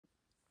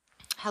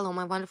Hello,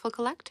 my wonderful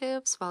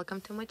collectives. Welcome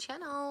to my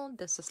channel.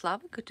 This is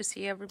Lava. Good to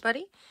see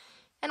everybody.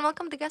 And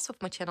welcome to guests of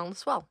my channel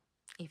as well.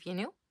 If you're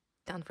new,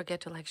 don't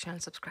forget to like, share,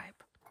 and subscribe.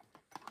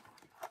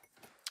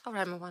 All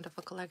right, my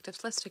wonderful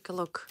collectives, let's take a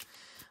look.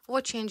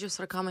 What changes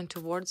are coming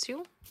towards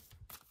you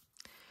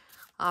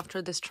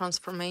after this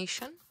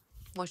transformation?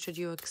 What should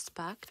you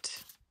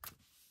expect?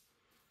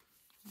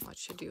 What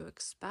should you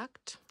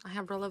expect? I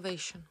have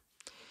revelation.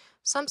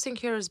 Something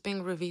here is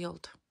being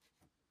revealed.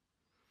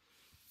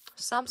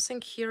 Something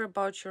here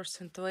about your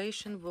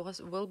situation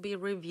will be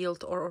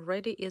revealed or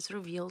already is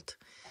revealed.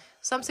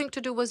 Something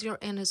to do with your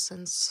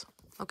innocence.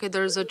 Okay,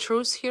 there's a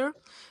truth here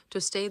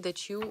to state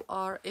that you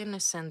are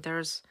innocent.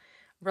 There's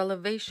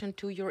revelation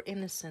to your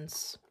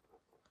innocence.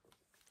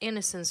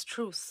 Innocence,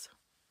 truth.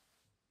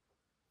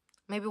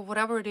 Maybe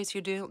whatever it is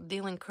you're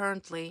dealing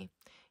currently,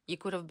 you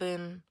could have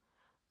been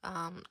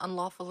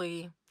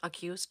unlawfully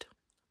accused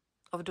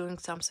of doing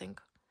something.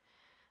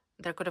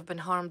 There could have been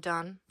harm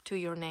done to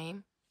your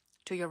name,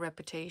 to your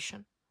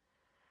reputation,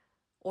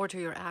 or to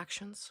your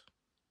actions.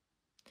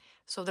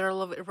 So there's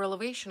a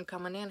revelation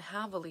coming in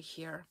heavily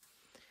here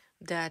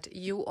that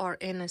you are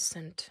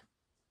innocent.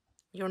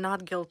 You're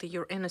not guilty,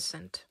 you're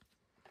innocent.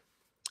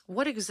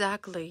 What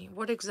exactly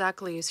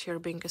is here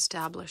being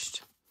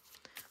established?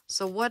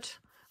 So what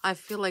I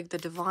feel like the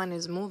divine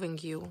is moving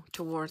you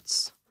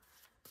towards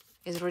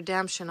is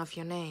redemption of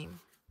your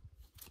name.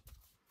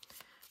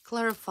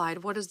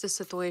 Clarified, what does this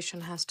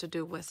situation has to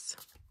do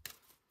with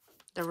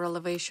the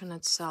revelation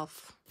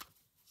itself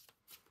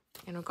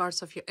in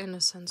regards of your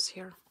innocence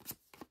here?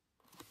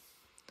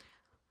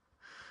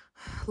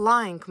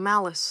 Lying,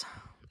 malice,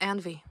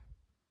 envy,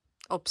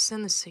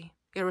 obscenity,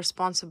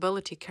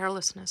 irresponsibility,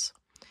 carelessness.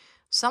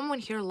 Someone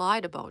here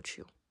lied about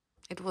you.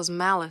 It was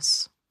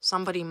malice.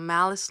 Somebody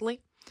maliciously,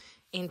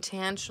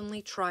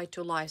 intentionally tried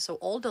to lie. So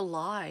all the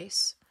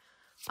lies,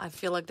 I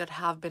feel like, that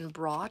have been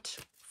brought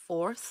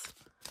forth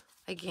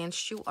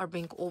against you are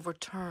being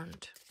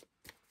overturned.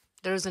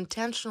 There's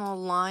intentional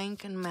lying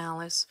and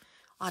malice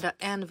out of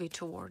envy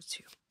towards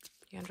you.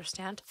 You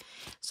understand?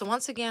 So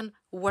once again,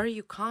 where are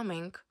you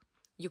coming?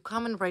 You're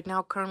coming right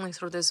now currently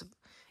through this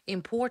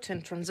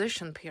important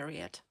transition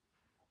period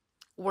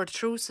where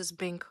truth is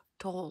being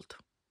told.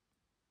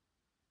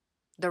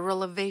 The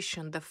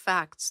revelation, the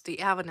facts, the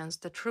evidence,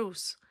 the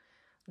truth.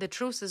 The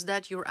truth is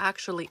that you're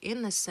actually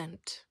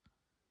innocent.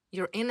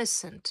 You're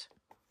innocent.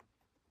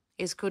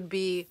 It could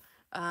be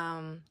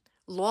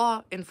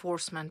law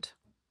enforcement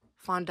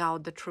found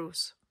out the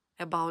truth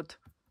about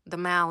the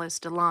malice,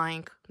 the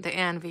lying, the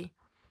envy,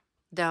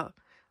 the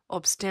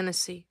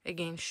obstinacy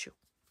against you.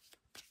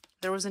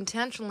 There was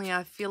intentionally,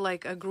 I feel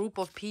like, a group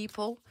of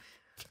people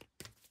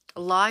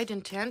lied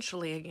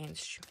intentionally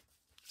against you.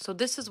 So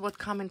this is what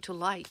come into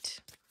light.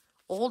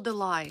 All the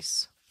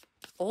lies,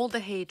 all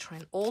the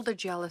hatred, all the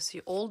jealousy,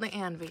 all the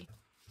envy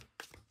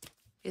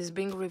is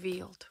being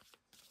revealed.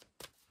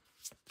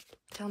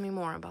 Tell me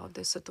more about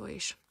this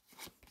situation.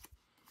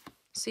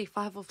 See,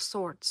 Five of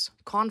Swords,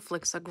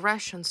 conflicts,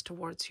 aggressions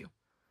towards you.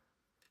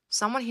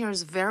 Someone here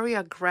is very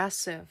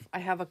aggressive. I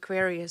have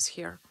Aquarius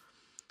here.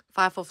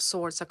 Five of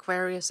Swords,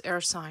 Aquarius,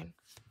 air sign.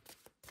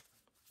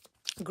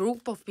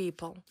 Group of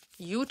people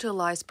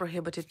utilize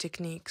prohibited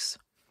techniques.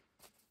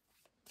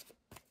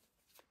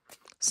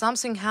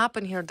 Something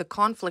happened here. The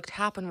conflict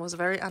happened was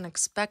very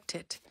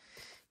unexpected.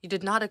 You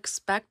did not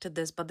expect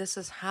this, but this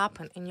has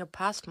happened in your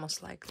past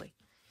most likely.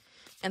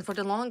 And for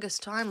the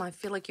longest time, I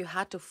feel like you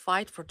had to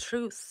fight for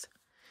truth.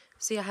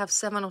 See, I have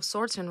Seven of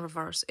Swords in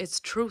reverse. It's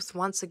truth,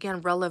 once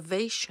again,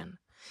 revelation.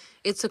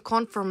 It's a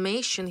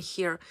confirmation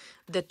here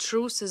that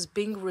truth is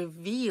being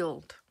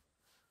revealed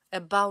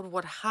about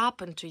what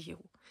happened to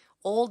you.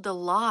 All the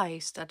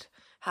lies that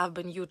have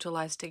been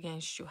utilized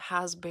against you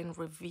has been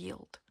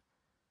revealed.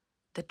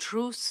 The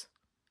truth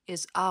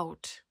is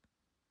out.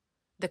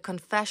 The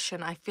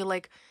confession, I feel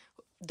like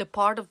the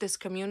part of this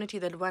community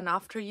that went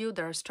after you,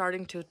 they're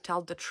starting to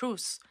tell the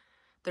truth.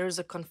 There is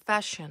a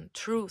confession,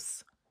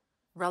 truth,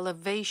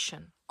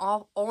 revelation,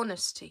 all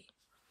honesty.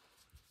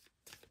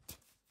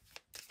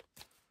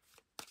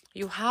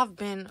 You have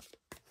been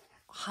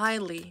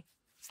highly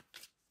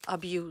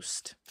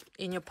abused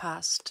in your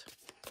past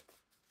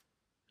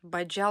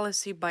by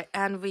jealousy, by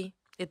envy.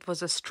 It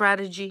was a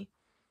strategy.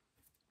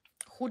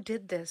 Who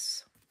did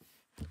this?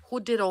 Who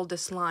did all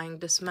this lying,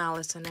 this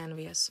malice and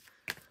envious?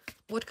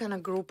 What kind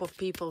of group of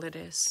people it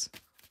is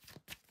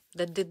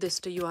that did this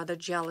to you out of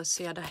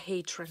jealousy, out of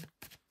hatred,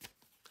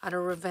 out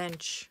of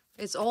revenge?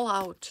 It's all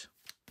out.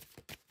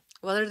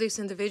 Whether this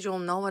individual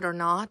know it or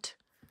not,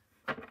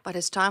 but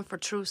it's time for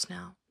truth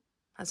now.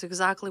 That's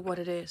exactly what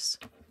it is.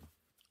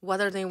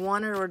 Whether they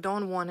want it or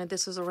don't want it,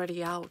 this is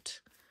already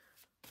out.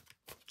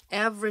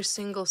 Every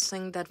single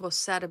thing that was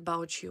said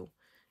about you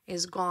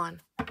is gone.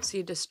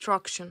 See,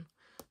 destruction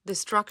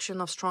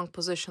of strong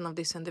position of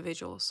these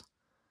individuals.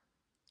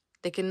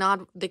 They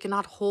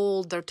cannot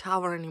hold their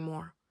tower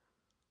anymore.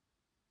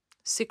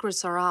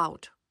 Secrets are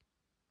out.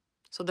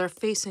 So they're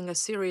facing a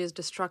serious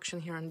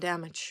destruction here and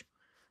damage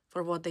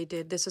for what they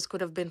did. This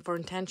could have been for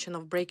intention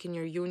of breaking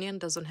your union,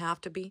 doesn't have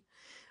to be.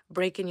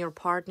 breaking your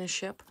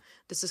partnership.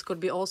 Could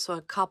be also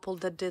a couple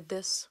that did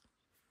this.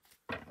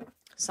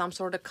 Some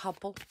sort of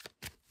couple.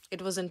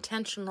 It was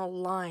intentional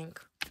lying.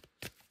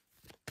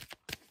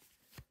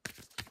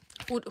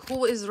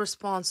 Who is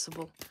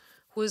responsible?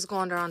 Who is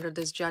going under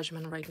this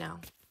judgment right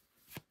now?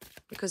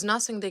 Because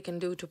nothing they can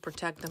do to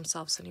protect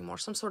themselves anymore.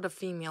 Some sort of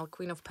female,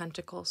 Queen of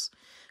Pentacles.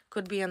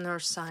 Could be a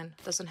nurse sign.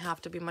 Doesn't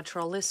have to be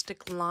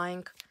materialistic,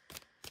 lying,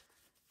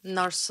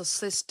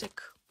 narcissistic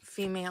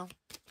female.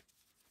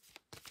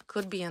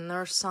 Could be a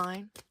nurse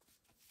sign.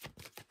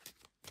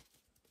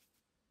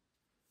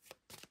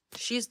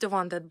 She's the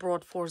one that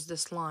brought forth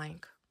this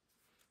lying.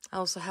 I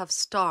also have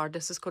star.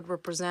 Could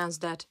represent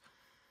that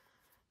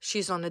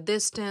she's on a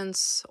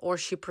distance, or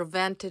she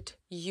prevented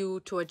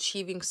you to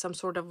achieving some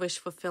sort of wish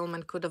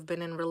fulfillment. Could have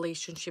been in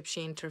relationship.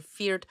 She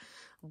interfered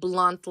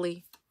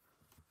bluntly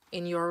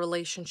in your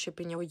relationship,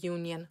 in your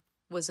union.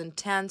 Was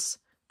intense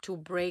to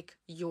break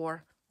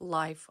your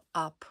life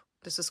up.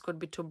 Could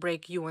be to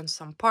break you and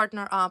some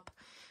partner up,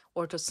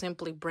 or to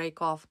simply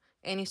break off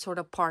any sort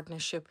of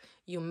partnership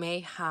you may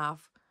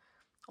have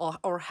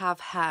or have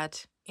had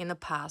in the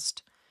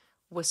past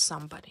with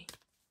somebody.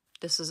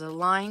 This is a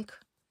lying,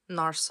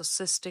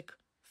 narcissistic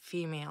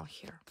female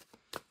here.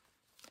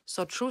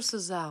 So truth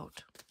is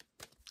out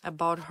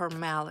about her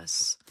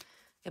malice,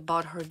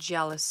 about her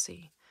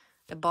jealousy,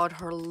 about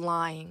her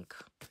lying.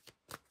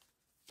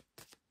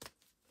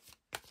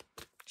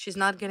 She's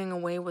not getting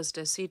away with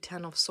this. See,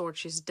 10 of Swords,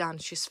 she's done.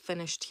 She's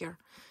finished here.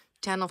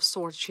 10 of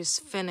Swords, she's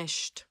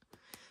finished.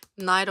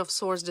 Knight of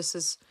Swords, this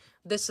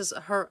is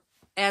her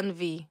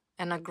envy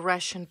and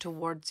aggression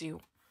towards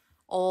you.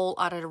 All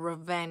out of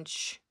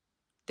revenge.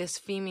 This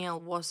female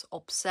was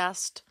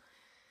obsessed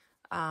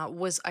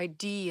with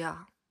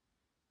idea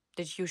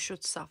that you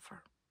should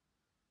suffer.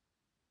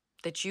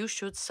 That you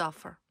should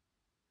suffer.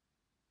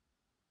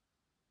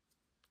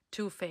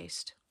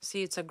 Two-faced.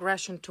 See, it's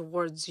aggression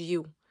towards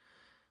you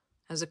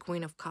as a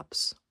Queen of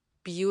Cups.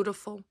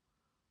 Beautiful,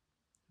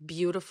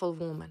 beautiful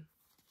woman.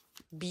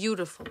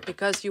 Beautiful,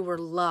 because you were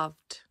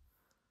loved.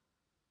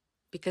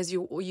 Because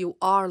you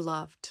are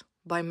loved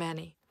by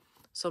many.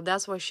 So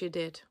that's what she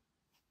did.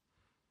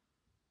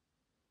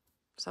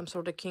 Some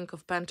sort of King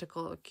of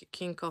Pentacles,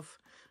 King of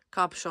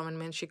Cups showing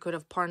means she could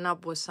have partnered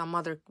up with some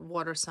other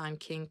water sign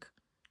king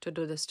to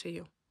do this to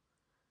you.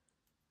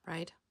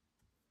 Right?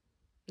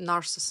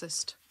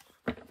 Narcissist.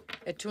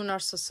 Two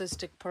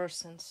narcissistic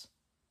persons.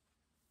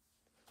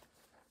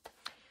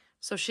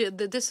 So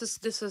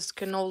this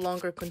can no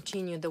longer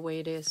continue the way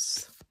it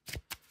is.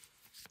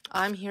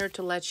 I'm here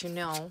to let you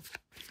know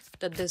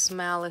that this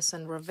malice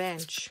and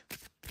revenge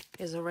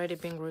is already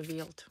being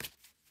revealed.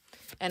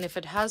 And if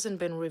it hasn't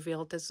been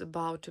revealed, it's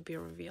about to be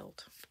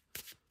revealed.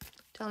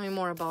 Tell me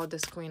more about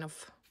this Queen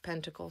of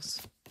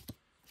Pentacles.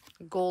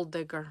 Gold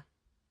digger.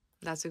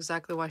 That's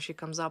exactly why she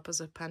comes up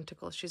as a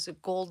pentacle. She's a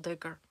gold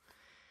digger.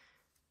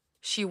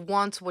 She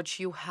wants what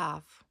you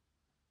have.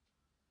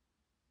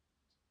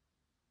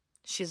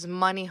 She's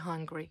money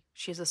hungry.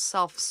 She's a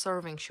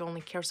self-serving. She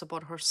only cares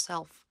about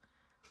herself.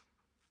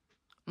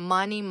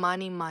 Money,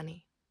 money,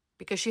 money.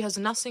 Because she has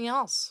nothing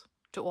else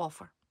to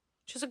offer.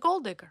 She's a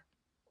gold digger.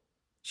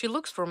 She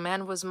looks for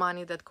men with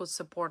money that could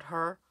support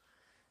her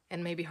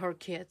and maybe her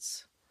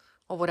kids,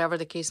 or whatever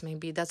the case may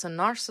be. That's a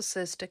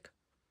narcissistic,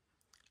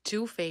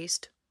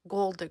 two-faced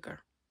gold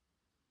digger.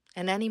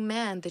 And any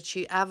man that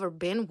she ever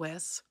been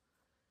with,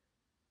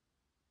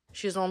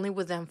 she's only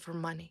with them for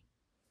money.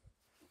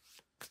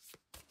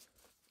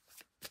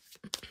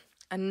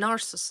 A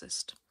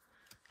narcissist.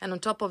 And on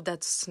top of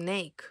that,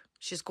 snake.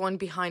 She's going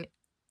behind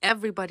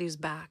everybody's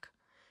back.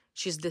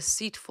 She's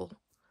deceitful,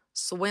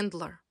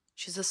 swindler.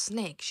 She's a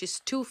snake. She's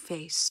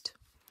two-faced.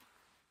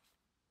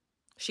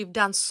 She's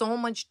done so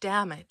much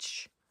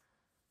damage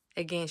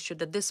against you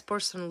that this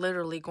person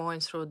literally going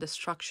through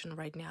destruction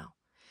right now.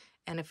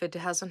 And if it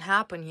hasn't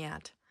happened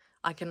yet,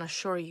 I can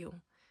assure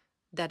you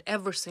that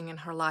everything in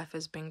her life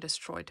is being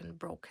destroyed and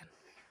broken.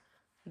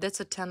 That's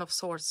a 10 of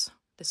Swords.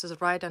 This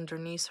is right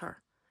underneath her.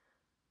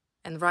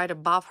 And right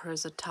above her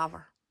is a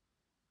tower.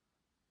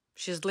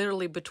 She's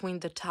literally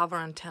between the tower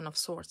and 10 of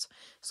Swords.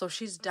 So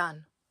she's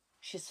done.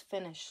 She's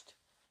finished.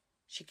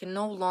 She can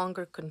no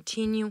longer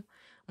continue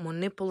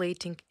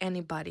manipulating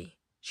anybody.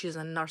 She's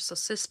a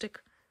narcissistic,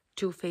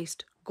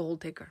 two-faced gold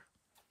digger.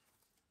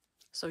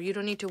 So you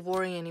don't need to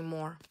worry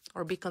anymore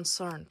or be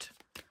concerned,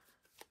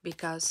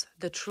 because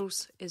the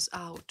truth is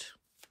out.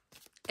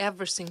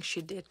 Everything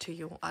she did to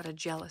you out of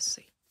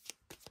jealousy.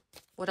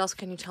 What else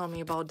can you tell me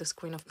about this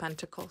Queen of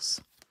Pentacles?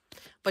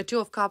 By Two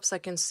of Cups, I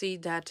can see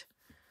that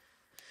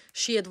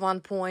she at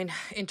one point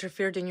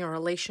interfered in your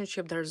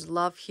relationship. There's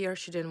love here.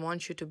 She didn't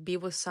want you to be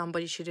with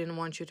somebody. She didn't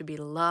want you to be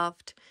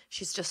loved.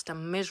 She's just a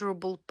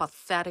miserable,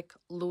 pathetic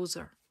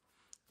loser.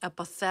 A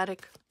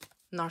pathetic,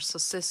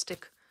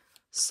 narcissistic,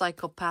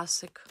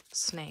 psychopathic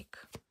snake.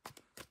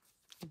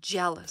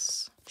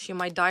 Jealous. She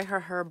might dye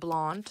her hair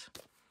blonde,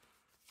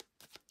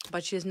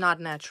 but she's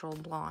not natural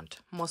blonde.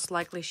 Most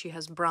likely she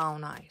has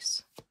brown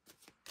eyes.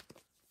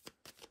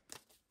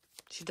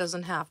 She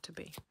doesn't have to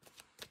be.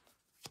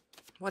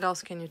 What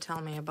else can you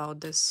tell me about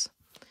this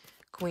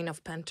Queen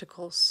of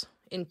Pentacles?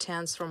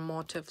 Intense from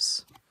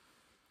motives.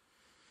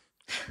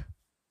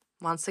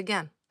 Once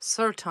again,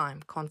 third time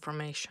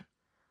confirmation.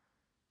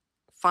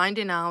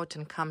 Finding out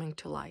and coming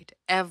to light.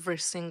 Every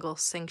single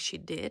thing she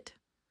did,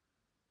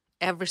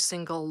 every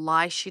single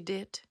lie she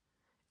did,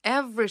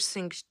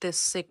 everything this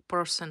sick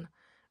person,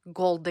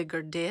 gold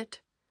digger, did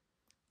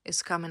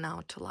is coming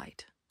out to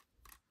light.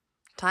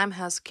 Time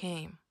has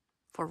came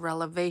for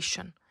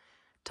revelation.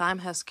 Time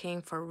has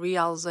came for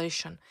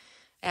realization.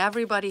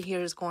 Everybody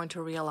here is going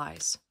to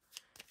realize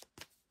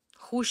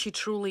who she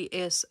truly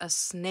is, a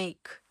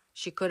snake.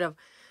 She could have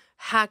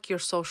hacked your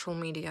social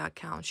media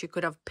account. She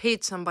could have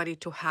paid somebody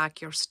to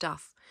hack your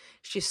stuff.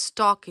 She's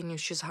stalking you.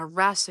 She's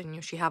harassing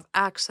you. She have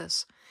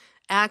access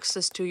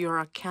to your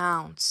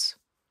accounts.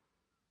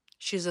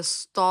 She's a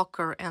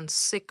stalker and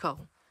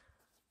sicko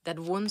that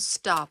won't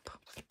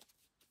stop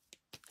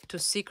to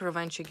seek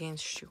revenge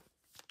against you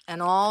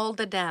and all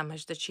the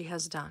damage that she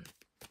has done.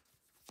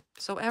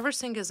 So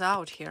everything is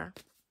out here,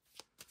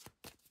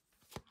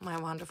 my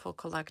wonderful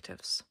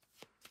collectives.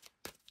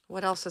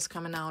 What else is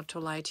coming out to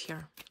light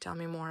here? Tell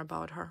me more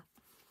about her.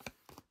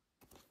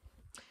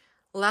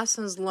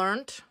 Lessons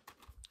learned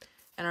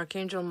and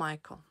Archangel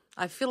Michael.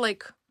 I feel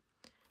like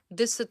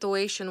this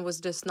situation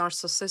was this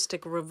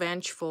narcissistic,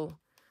 revengeful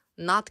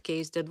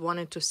nutcase that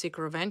wanted to seek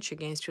revenge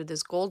against you,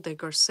 this gold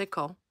digger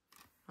sicko,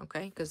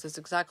 okay? Because that's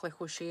exactly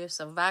who she is,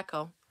 a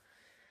wacko.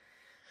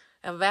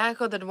 A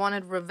wacko that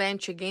wanted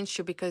revenge against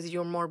you because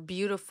you're more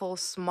beautiful,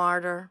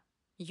 smarter,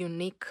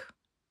 unique,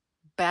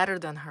 better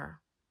than her.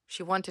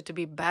 She wanted to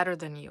be better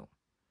than you.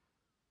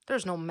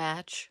 There's no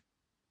match.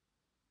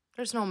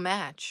 There's no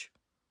match.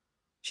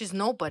 She's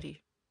nobody.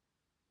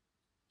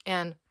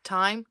 And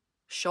time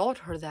showed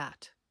her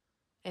that.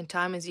 And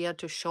time is yet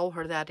to show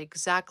her that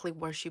exactly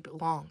where she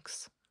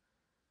belongs.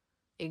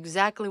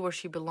 Exactly where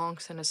she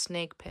belongs, in a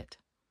snake pit.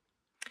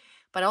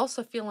 But I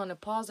also feel on a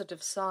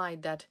positive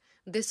side that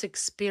this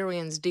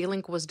experience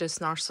dealing with this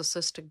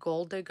narcissistic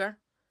gold digger,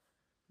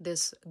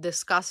 this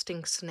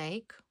disgusting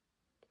snake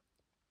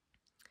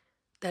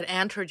that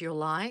entered your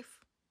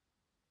life,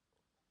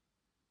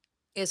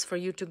 is for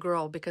you to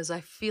grow, because I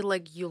feel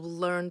like you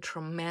learned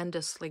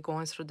tremendously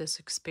going through this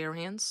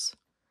experience.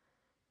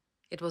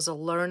 It was a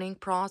learning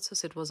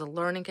process. It was a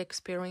learning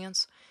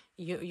experience.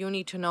 You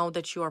need to know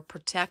that you are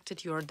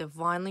protected. You are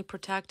divinely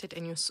protected,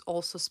 and you're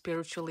also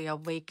spiritually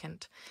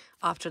awakened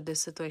after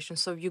this situation.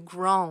 So you've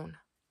grown,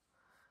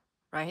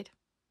 right?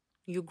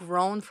 You've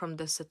grown from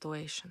this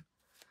situation.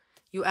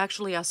 You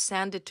actually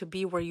ascended to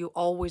be where you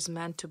always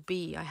meant to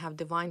be. I have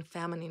divine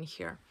feminine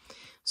here.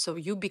 So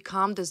you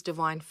become this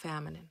divine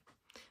feminine.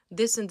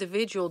 This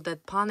individual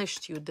that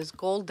punished you, this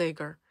gold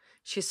digger,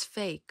 she's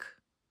fake.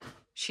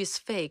 She's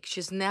fake.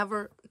 She's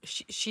never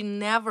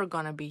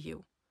gonna be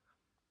you.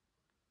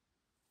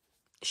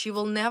 She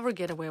will never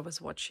get away with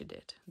what she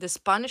did. This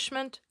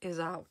punishment is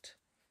out.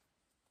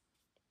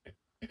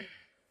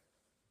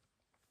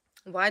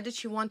 Why did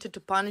she wanted to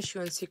punish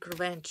you and seek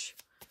revenge?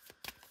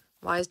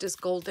 Why is this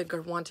gold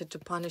digger wanted to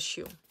punish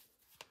you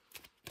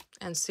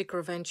and seek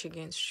revenge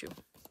against you?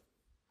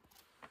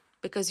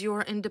 Because you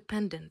are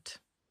independent.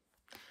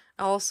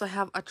 I also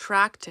have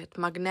attracted,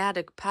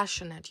 magnetic,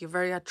 passionate. You're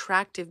very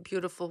attractive,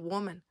 beautiful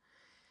woman.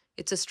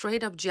 It's a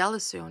straight up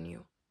jealousy on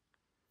you.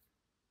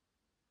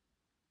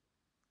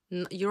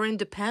 You're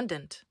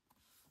independent.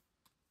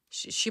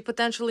 She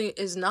potentially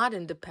is not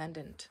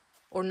independent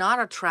or not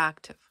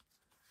attractive.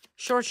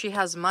 Sure, she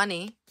has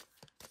money.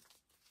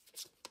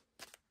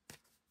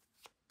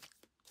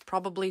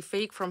 Probably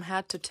fake from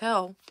head to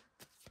toe.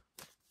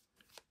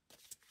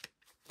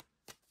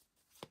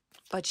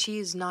 But she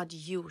is not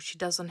you. She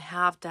doesn't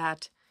have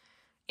that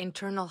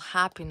internal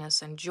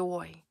happiness and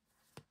joy,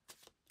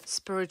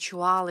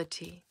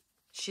 spirituality.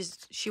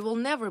 She will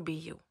never be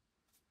you.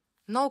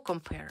 No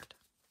compared.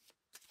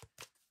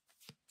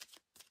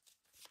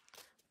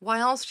 Why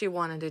else she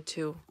wanted it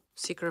to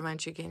seek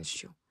revenge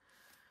against you?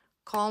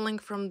 Calling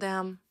from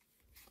them,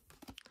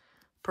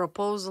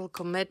 proposal,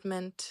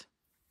 commitment,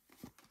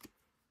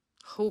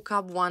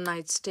 hookup, one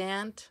night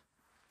stand.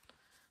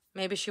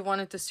 Maybe she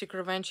wanted to seek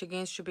revenge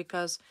against you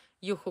because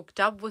you hooked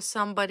up with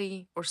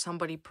somebody, or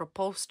somebody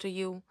proposed to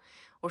you,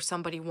 or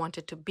somebody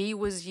wanted to be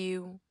with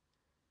you.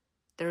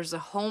 There's a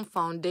home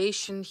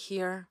foundation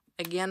here.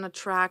 Again,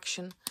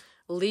 attraction,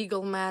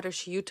 legal matter.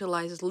 She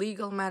utilizes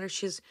legal matter.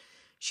 She's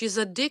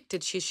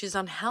addicted. She's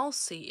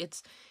unhealthy.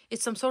 It's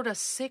some sort of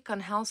sick,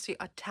 unhealthy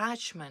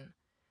attachment,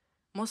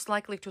 most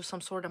likely to some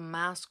sort of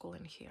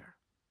masculine here.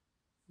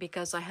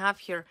 Because I have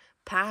here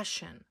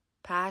passion,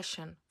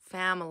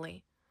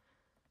 family,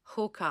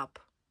 hookup,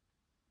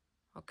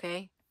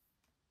 okay?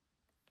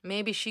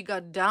 Maybe she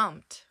got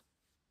dumped,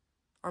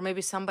 or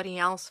maybe somebody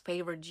else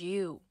favored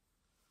you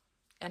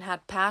and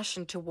had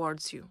passion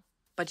towards you,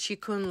 but she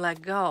couldn't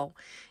let go.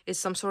 It's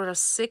some sort of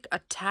sick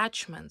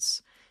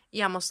attachments.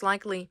 Yeah, most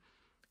likely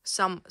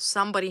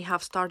Somebody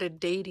have started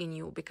dating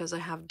you, because I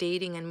have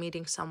dating and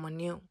meeting someone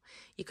new.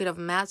 You could have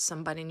met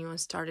somebody new and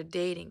started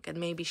dating, and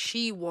maybe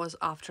she was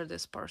after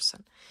this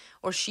person,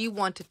 or she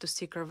wanted to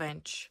seek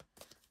revenge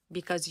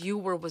because you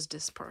were with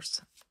this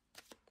person.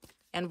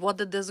 And what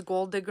did this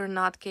gold digger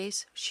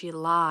nutcase? She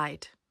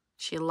lied.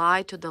 She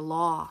lied to the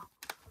law.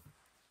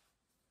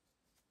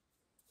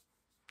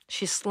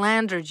 She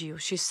slandered you.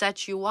 She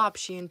set you up.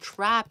 She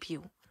entrapped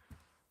you.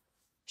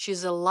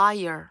 She's a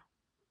liar.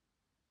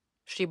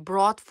 She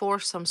brought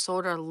forth some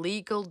sort of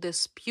legal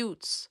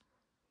disputes.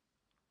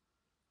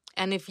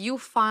 And if you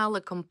file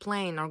a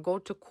complaint or go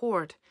to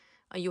court,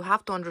 you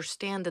have to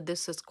understand that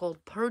this is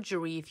called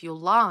perjury if you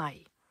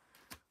lie.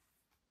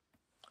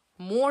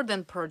 More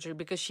than perjury,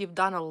 because you've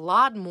done a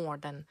lot more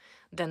than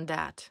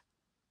that.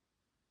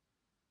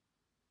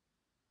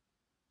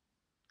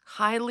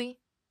 Highly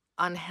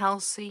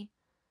unhealthy,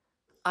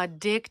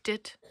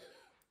 addicted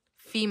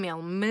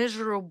female,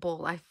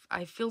 miserable.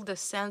 I feel the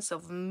sense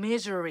of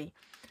misery,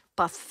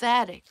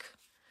 pathetic,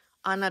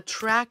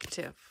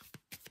 unattractive,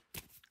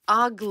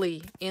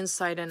 ugly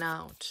inside and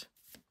out,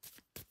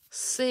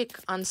 sick,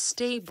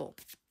 unstable.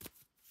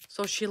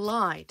 So she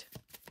lied.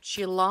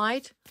 She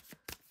lied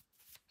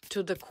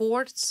to the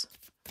courts,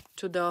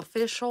 to the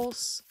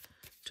officials,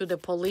 to the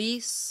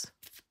police.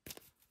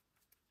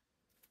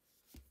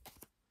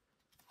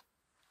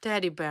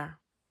 Teddy bear.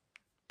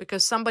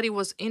 Because somebody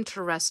was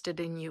interested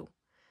in you.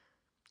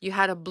 You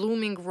had a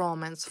blooming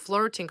romance,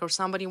 flirting, or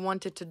somebody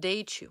wanted to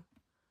date you.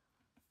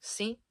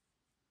 See?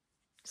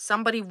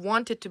 Somebody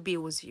wanted to be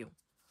with you.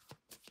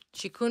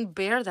 She couldn't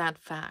bear that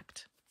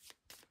fact.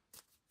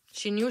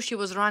 She knew she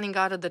was running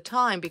out of the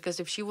time, because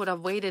if she would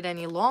have waited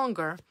any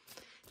longer,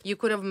 you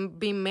could have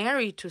been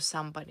married to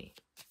somebody.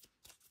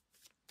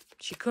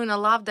 She couldn't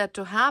allow that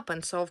to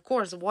happen. So, of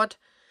course, what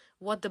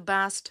the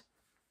best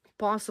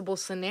possible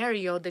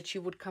scenario that she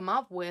would come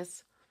up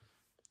with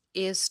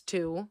is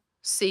to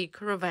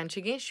seek revenge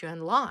against you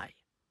and lie.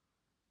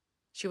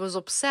 She was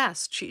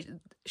obsessed.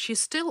 She's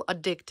still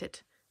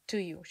addicted to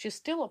you. She's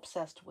still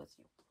obsessed with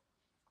you.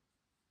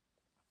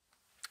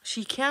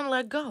 She can't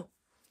let go.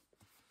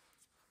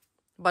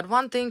 But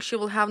one thing, she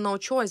will have no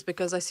choice,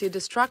 because I see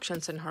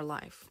distractions in her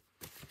life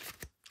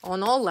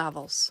on all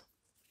levels.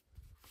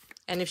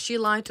 And if she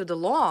lied to the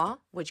law,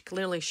 which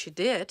clearly she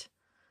did,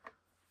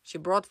 she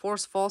brought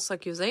forth false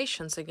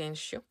accusations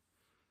against you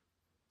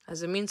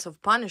as a means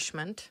of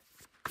punishment,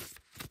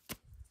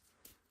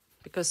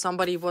 because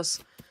somebody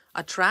was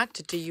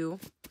attracted to you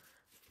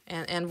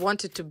and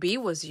wanted to be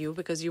with you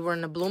because you were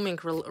in a blooming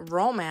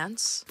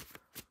romance,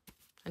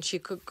 and she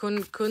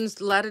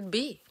couldn't let it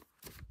be.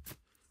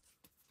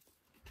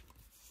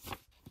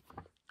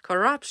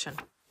 Corruption.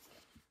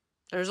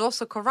 There's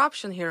also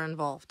corruption here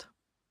involved.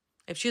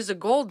 If she's a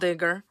gold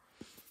digger,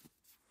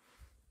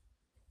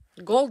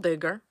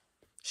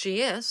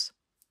 she is.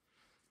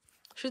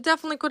 She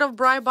definitely could have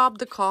bribed up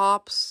the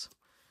cops.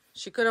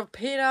 She could have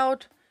paid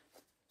out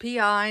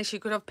PI. She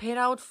could have paid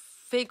out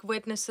fake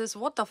witnesses.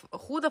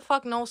 Who the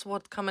fuck knows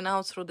what's coming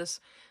out through this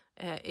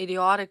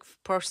idiotic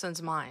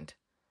person's mind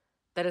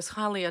that is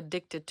highly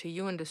addicted to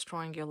you and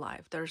destroying your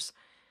life?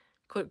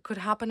 Could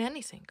happen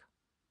anything.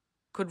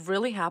 Could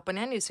really happen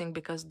anything,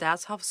 because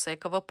that's how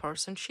sick of a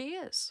person she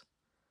is.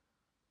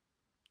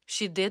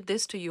 She did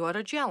this to you out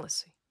of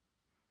jealousy.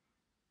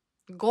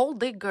 Gold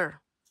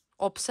digger,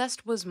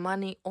 obsessed with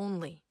money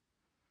only.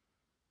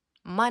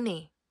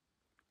 Money.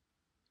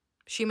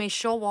 She may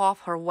show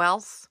off her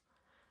wealth.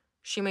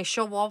 She may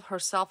show off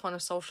herself on her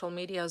social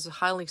media as a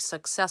highly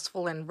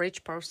successful and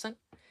rich person.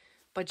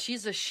 But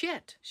she's a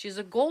shit. She's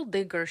a gold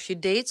digger. She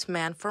dates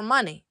men for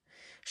money.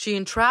 She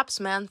entraps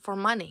men for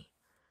money.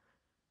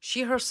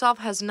 She herself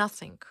has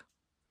nothing.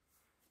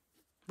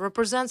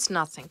 Represents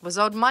nothing.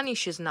 Without money,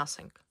 she's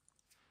nothing.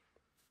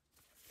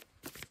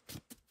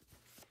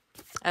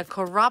 A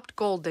corrupt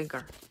gold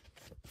digger.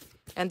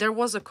 And there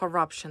was a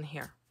corruption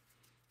here.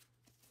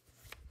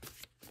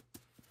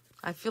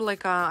 I feel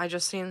like I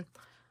just seen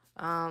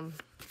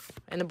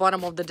in the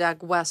bottom of the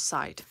deck, West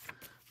Side.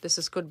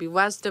 Could be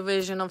West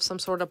Division of some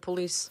sort of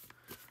police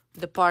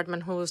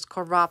department who is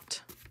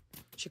corrupt.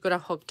 She could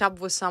have hooked up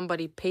with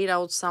somebody, paid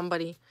out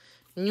somebody,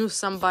 knew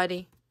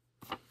somebody.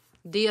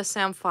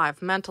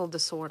 DSM-5, mental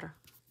disorder.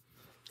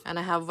 And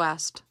I have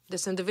West.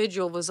 This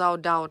individual,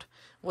 without doubt,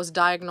 was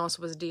diagnosed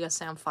with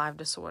DSM-5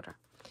 disorder.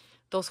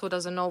 Those who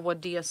doesn't know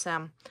what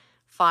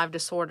DSM-5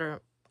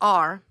 disorder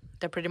are,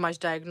 they're pretty much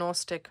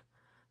diagnostic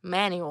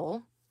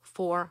manual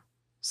for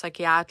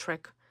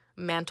psychiatric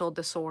mental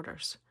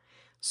disorders.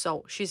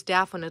 So she's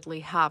definitely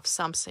have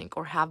something,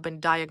 or have been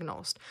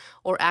diagnosed,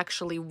 or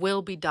actually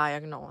will be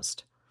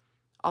diagnosed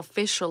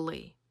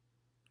officially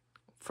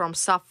from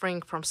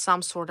suffering from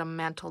some sort of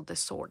mental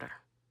disorder.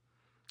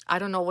 I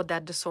don't know what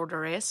that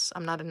disorder is.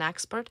 I'm not an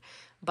expert,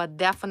 but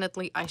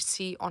definitely I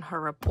see on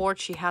her report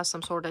she has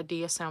some sort of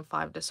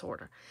DSM-5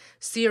 disorder.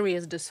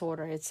 Serious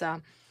disorder. It's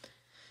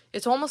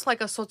almost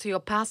like a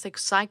sociopathic,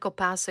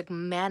 psychopathic,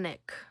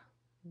 manic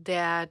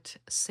that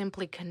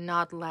simply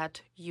cannot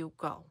let you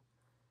go.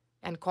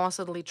 and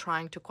constantly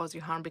trying to cause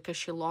you harm because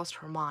she lost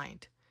her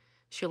mind.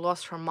 She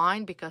lost her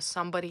mind because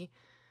somebody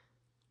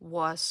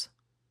was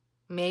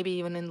maybe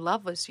even in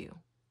love with you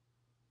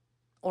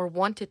or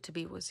wanted to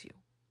be with you,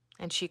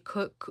 and she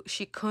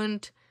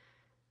couldn't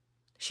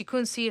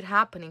see it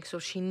happening, so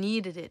she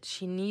needed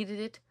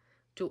it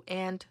to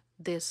end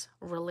this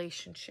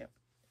relationship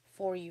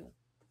for you.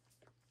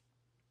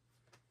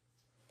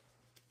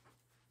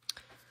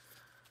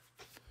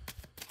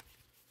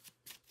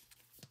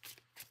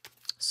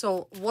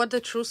 So what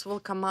the truth will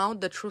come out?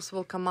 The truth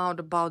will come out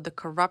about the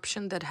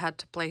corruption that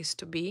had place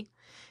to be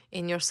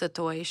in your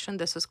situation.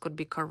 Could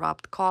be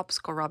corrupt cops,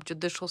 corrupt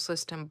judicial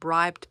system,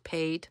 bribed,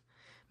 paid.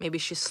 Maybe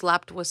she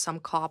slept with some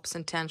cops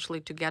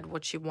intentionally to get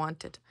what she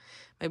wanted.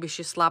 Maybe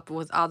she slept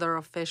with other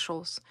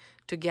officials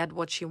to get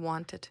what she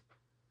wanted.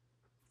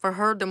 For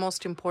her, the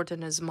most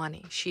important is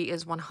money. She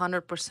is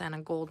 100%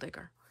 a gold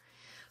digger.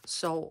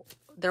 So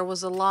there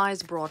was a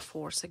lies brought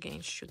forth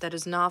against you that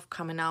is now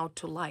coming out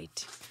to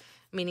light,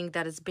 meaning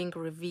that it's being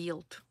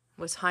revealed.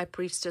 With High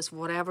Priestess,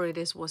 whatever it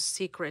is was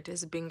secret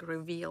is being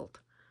revealed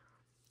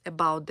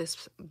about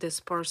this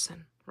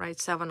person, right?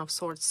 Seven of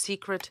Swords,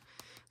 secret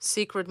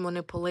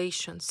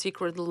manipulation,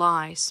 secret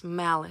lies,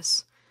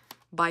 malice.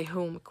 By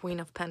whom? Queen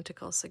of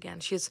Pentacles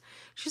again. She's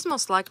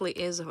most likely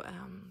is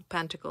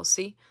Pentacles.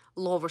 See,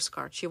 Lover's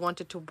card. She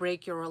wanted to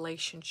break your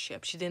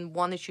relationship. She didn't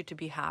want you to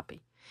be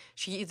happy.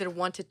 She either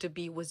wanted to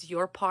be with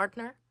your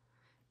partner,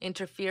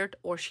 interfered,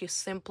 or she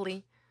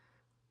simply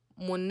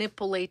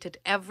manipulated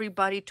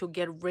everybody to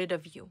get rid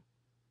of you,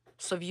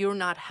 so you're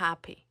not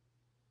happy.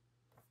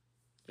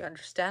 You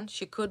understand?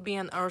 She could be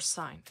an earth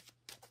sign.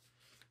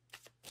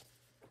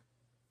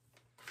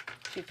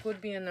 She could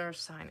be an earth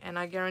sign, and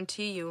I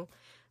guarantee you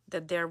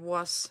that there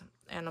was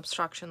an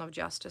obstruction of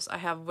justice. I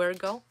have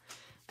Virgo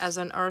as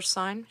an earth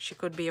sign. She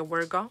could be a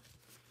Virgo.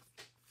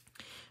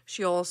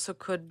 She also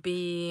could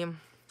be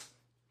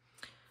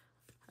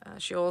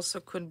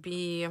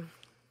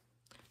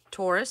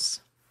Taurus,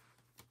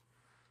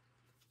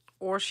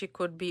 or she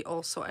could be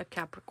also a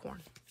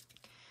Capricorn.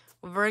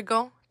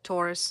 Virgo,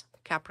 Taurus,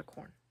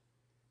 Capricorn.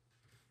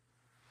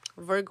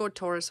 Virgo,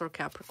 Taurus, or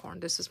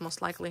Capricorn. This is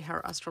most likely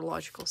her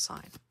astrological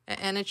sign.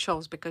 And it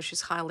shows because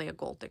she's highly a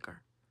gold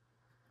digger.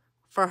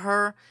 For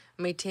her,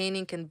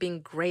 maintaining and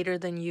being greater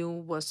than you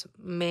was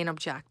main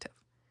objective.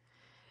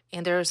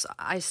 And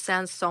I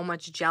sense so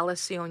much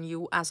jealousy on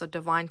you as a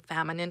divine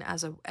feminine,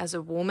 as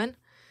a woman,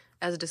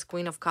 as this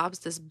Queen of Cups,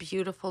 this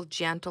beautiful,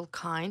 gentle,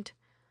 kind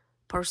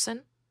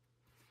person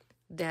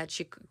that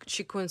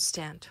she couldn't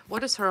stand.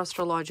 What is her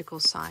astrological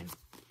sign?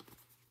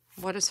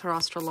 What is her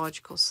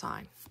astrological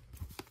sign?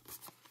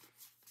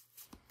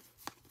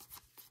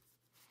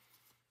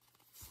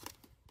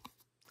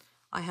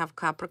 I have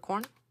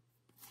Capricorn.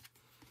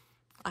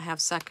 I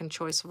have second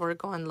choice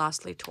Virgo, and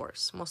lastly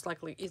Taurus. Most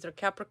likely either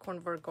Capricorn,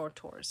 Virgo, or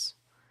Taurus.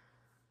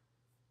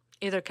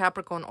 Either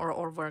Capricorn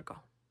or Virgo.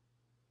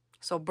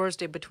 So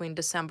birthday between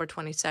December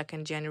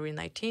 22nd, January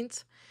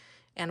 19th,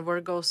 and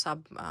Virgo's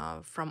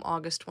from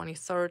August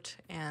 23rd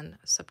and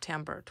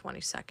September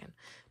 22nd.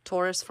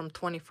 Taurus from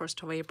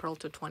 21st of April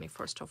to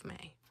 21st of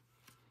May.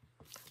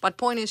 But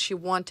point is, she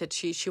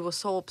was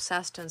so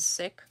obsessed and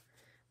sick,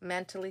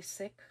 mentally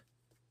sick.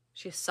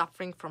 She's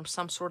suffering from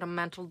some sort of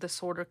mental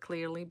disorder,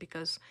 clearly,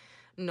 because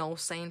no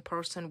sane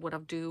person would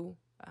have do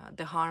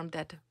the harm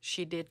that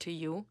she did to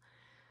you.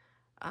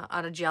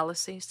 Out of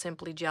jealousy,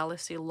 simply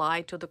jealousy,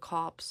 lied to the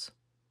cops,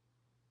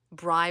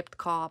 bribed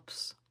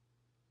cops,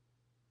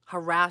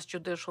 harassed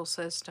judicial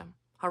system,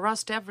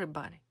 harassed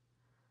everybody,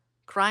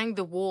 crying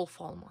the wolf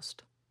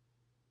almost,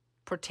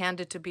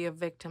 pretended to be a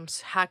victim,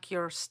 hack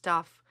your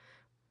stuff,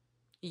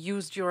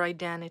 used your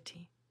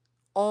identity,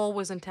 all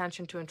with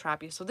intention to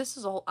entrap you. So this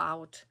is all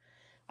out.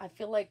 I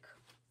feel like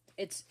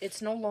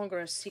it's no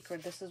longer a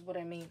secret. This is what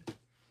I mean.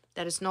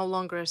 That is no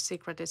longer a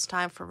secret. It's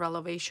time for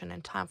revelation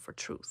and time for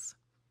truth.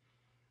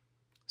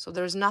 So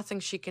there's nothing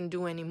she can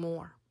do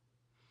anymore.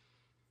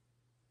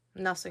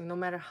 Nothing. No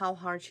matter how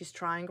hard she's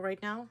trying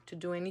right now to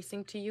do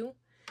anything to you,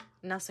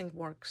 nothing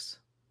works.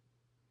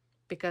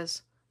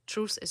 Because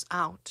truth is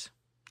out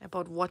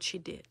about what she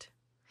did.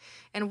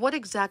 And what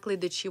exactly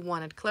did she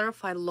want?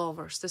 Clarified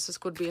lovers.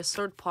 Could be a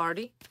third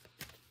party.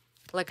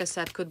 Like I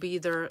said, could be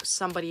either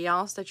somebody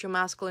else that your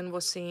masculine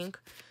was seeing,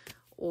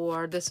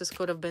 or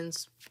could have been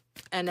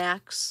an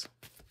ex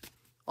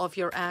of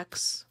your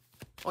ex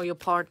or your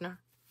partner.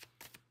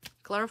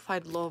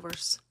 Clarified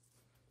lovers.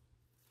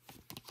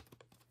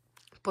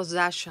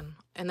 Possession,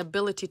 an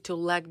ability to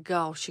let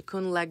go. She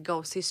couldn't let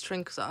go. See,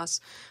 strings us.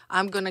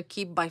 I'm going to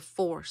keep by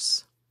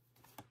force.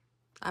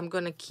 I'm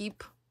going to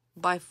keep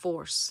by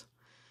force.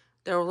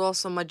 There was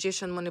also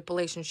magician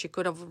manipulation. She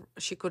could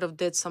have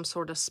did some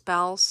sort of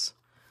spells.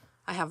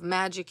 I have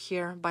magic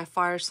here by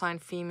fire sign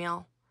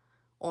female.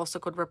 Also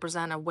could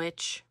represent a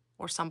witch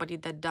or somebody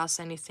that does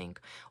anything.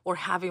 Or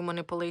heavy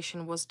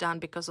manipulation was done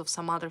because of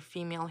some other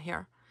female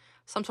here.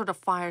 Some sort of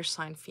fire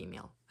sign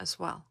female as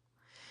well.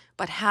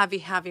 But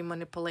heavy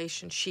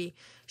manipulation. She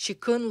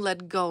couldn't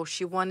let go.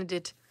 She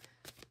wanted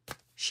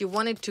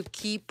to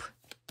keep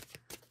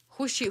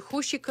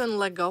who she couldn't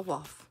let go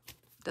of?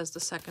 That's the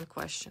second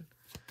question.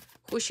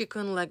 Who she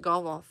couldn't let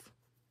go of?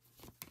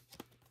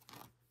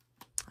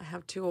 I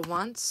have 2 of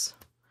Wands,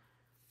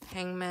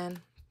 Hangman,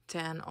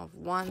 10 of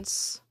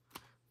Wands,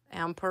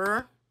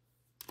 Emperor.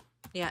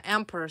 Yeah,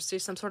 Emperor. See,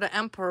 some sort of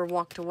Emperor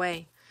walked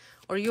away.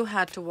 Or you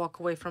had to walk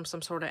away from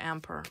some sort of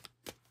Emperor.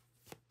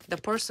 The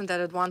person that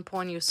at one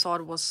point you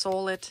thought was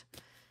solid,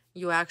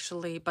 you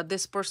actually, but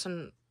this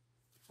person,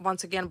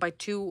 once again, by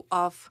 2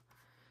 of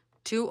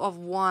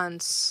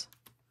Wands,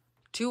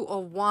 2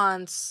 of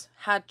Wands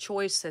had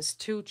choices,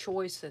 2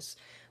 choices.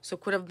 So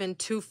could have been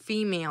 2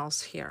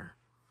 females here.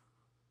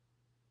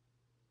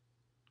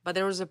 But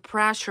there was a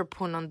pressure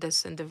put on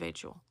this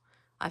individual.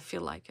 I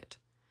feel like it.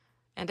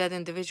 And that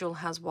individual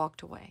has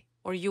walked away.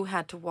 Or you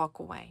had to walk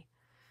away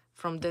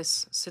from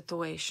this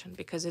situation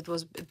because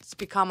it's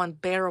become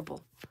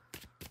unbearable.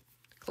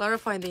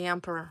 Clarify the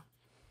Emperor.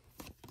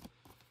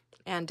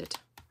 Ended.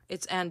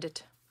 It's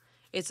ended.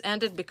 It's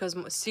ended because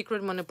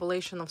secret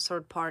manipulation of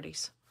third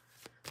parties.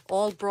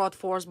 All brought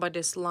forth by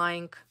this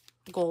lying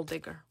gold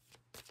digger.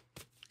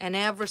 And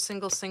every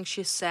single thing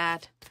she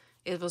said,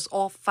 it was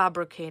all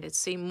fabricated.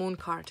 See, Moon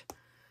card.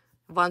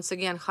 Once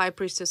again, High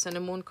Priestess and the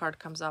Moon card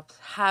comes up.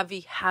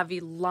 Heavy, heavy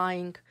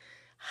lying,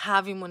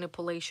 heavy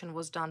manipulation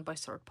was done by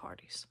third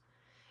parties.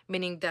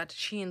 Meaning that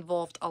she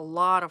involved a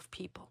lot of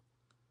people.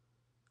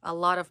 A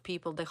lot of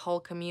people, the whole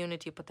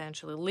community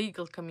potentially,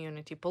 legal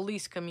community,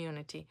 police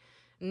community,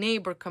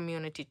 neighbor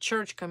community,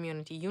 church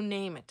community, you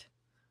name it.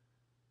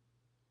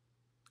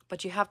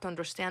 But you have to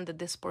understand that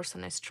this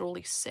person is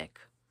truly sick.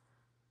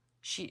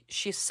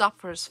 She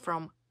suffers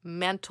from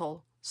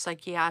mental,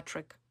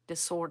 psychiatric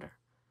disorder.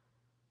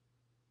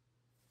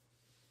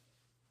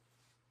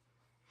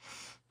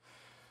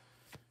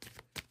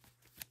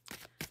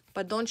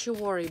 But don't you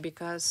worry,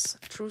 because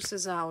truth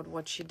is out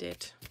what she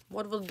did.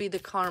 What will be the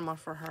karma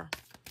for her?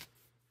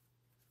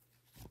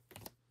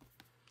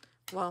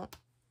 Well,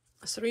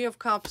 3 of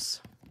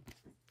Cups.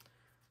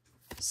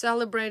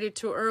 Celebrated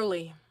too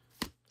early.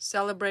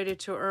 Celebrated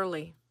too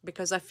early.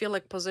 Because I feel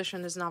like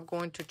position is not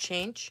going to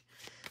change.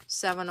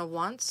 7 of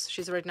Wands.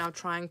 She's right now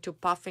trying to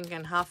puffing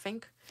and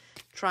huffing.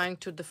 Trying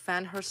to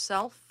defend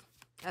herself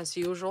as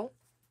usual.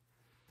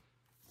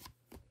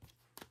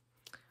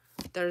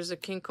 There's a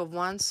King of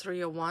Wands,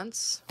 3 of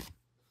Wands.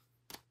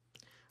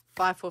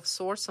 5 of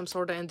Swords, some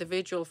sort of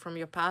individual from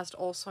your past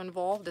also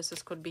involved.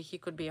 He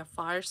could be a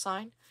fire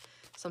sign.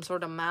 Some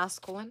sort of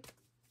masculine.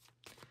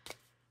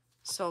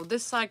 So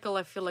this cycle,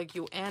 I feel like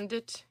you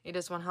ended. It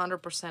is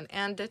 100%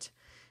 ended.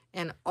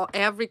 And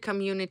every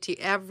community,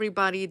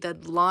 everybody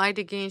that lied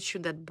against you,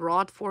 that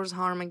brought forth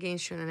harm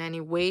against you in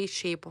any way,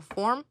 shape, or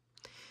form,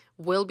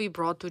 will be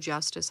brought to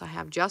justice. I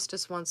have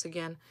justice once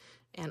again,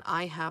 and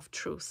I have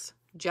truth.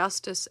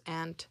 Justice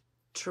and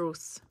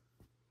truth.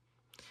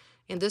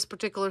 In this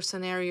particular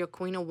scenario,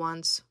 Queen of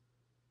Wands,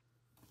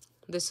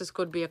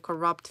 could be a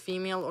corrupt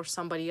female or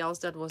somebody else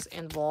that was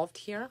involved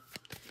here.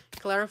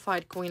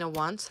 Clarified Queen of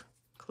Wands.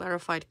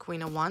 Clarified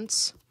Queen of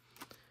Wands.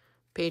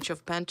 Page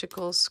of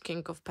Pentacles,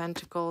 King of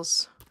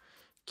Pentacles,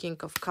 King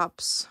of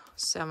Cups,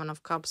 7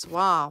 of Cups.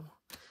 Wow.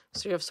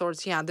 3 of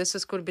Swords. Yeah,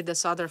 could be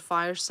this other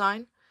fire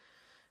sign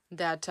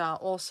that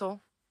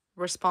also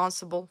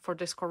responsible for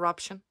this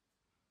corruption.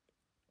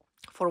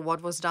 For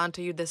what was done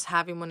to you, this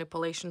heavy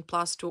manipulation,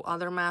 plus 2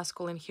 other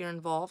masculine here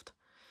involved.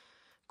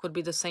 Could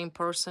be the same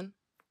person.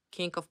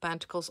 King of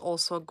Pentacles,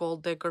 also a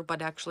gold digger,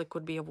 but actually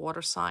could be a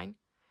water sign.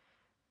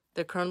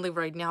 They're currently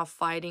right now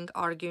fighting,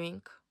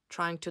 arguing,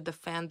 trying to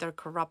defend their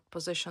corrupt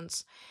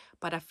positions.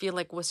 But I feel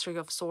like with 3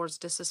 of Swords,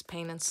 this is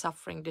pain and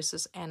suffering. This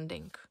is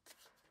ending.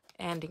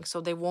 Ending.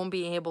 So they won't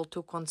be able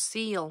to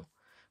conceal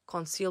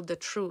the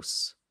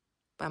truth.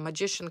 By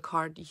Magician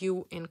card,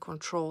 you in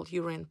control.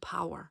 You're in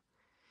power.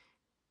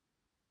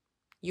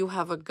 You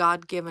have a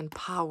God-given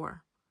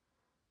power,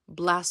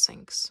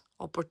 blessings,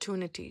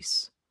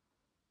 opportunities.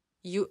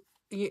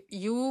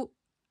 You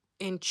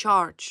in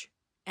charge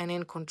and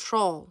in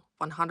control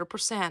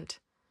 100%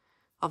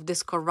 of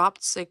this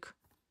corrupt, sick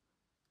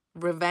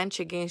revenge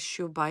against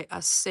you by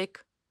a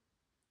sick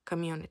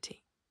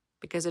community.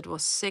 Because it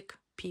was sick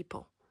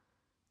people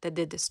that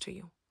did this to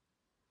you.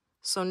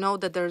 So know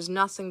that there's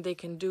nothing they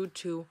can do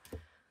to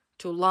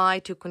lie,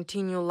 to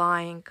continue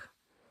lying.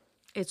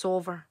 It's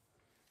over.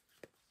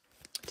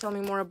 Tell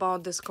me more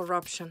about this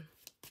corruption.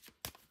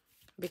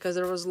 Because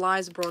there was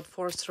lies brought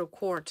forth through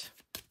court.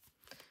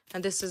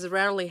 And this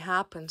rarely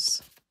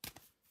happens.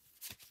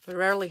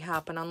 Rarely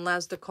happen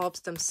unless the cops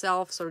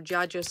themselves or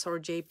judges or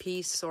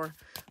JPs or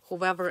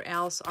whoever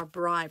else are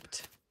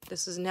bribed.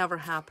 This never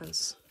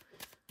happens.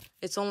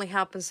 It only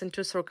happens in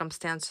 2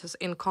 circumstances.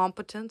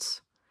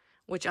 Incompetence,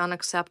 which is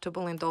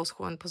unacceptable in those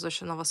who are in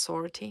position of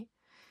authority.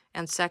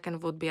 And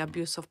second would be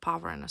abuse of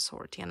power and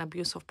authority and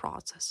abuse of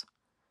process.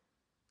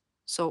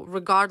 So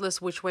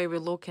regardless which way we're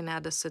looking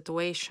at the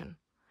situation,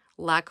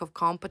 lack of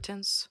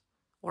competence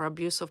or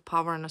abuse of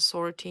power and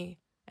authority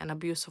and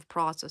abuse of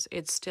process,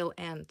 it still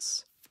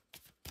ends.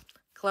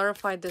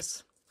 Clarify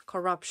this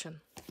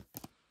corruption.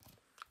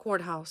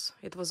 Courthouse.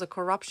 It was a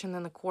corruption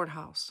in the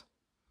courthouse.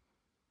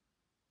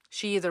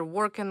 She either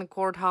worked in the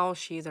courthouse,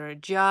 she either a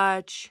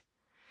judge.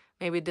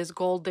 Maybe this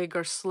gold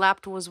digger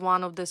slept with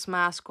one of this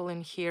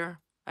masculine here,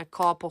 a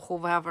cop or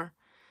whoever,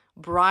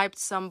 bribed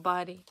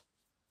somebody.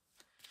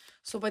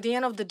 So by the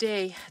end of the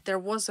day, there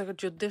was a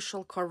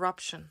judicial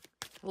corruption,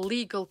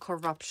 legal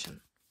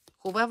corruption.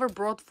 Whoever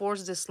brought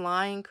forth this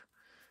lying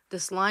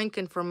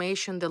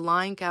information, the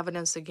lying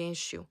evidence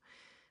against you,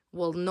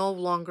 will no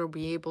longer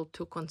be able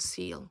to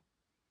conceal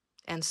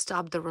and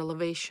stop the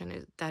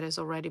revelation that is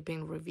already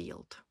being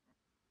revealed.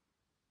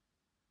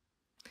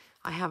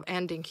 I have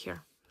ending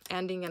here.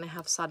 Ending, and I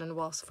have sudden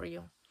wealth for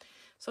you.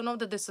 So know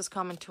that this is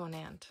coming to an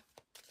end.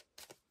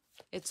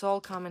 It's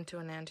all coming to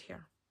an end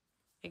here.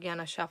 Again,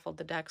 I shuffled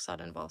the deck,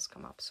 sudden wealth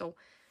come up. So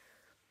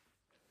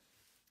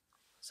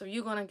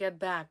you're going to get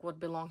back what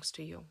belongs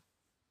to you.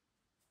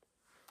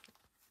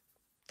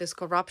 This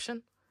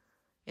corruption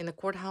in the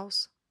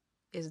courthouse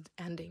is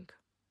ending.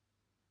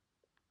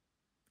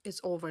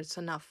 It's over. It's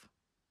enough.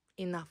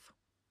 Enough.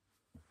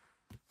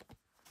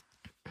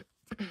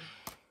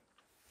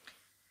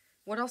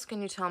 What else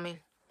can you tell me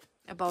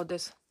about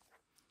this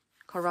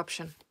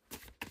corruption?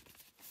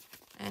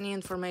 Any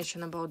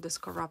information about this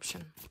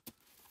corruption?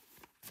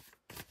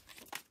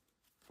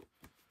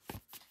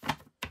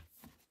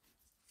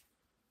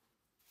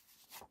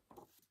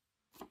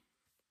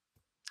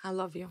 I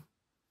love you.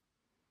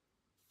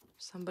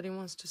 Somebody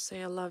wants to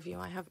say I love you.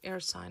 I have air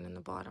sign in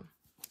the bottom.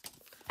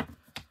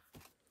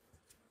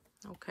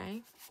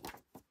 Okay.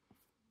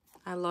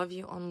 I love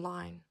you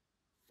online.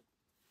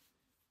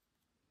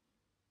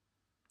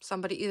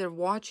 Somebody either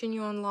watching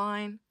you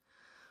online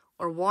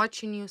or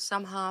watching you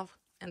somehow,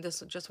 and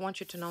this just want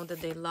you to know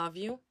that they love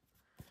you.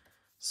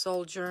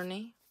 Soul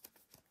journey.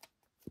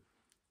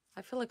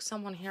 I feel like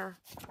someone here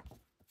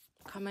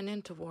coming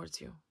in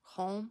towards you.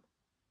 Home.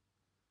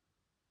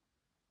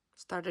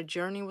 Start a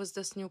journey with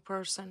this new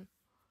person.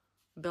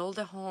 Build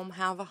a home,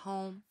 have a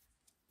home.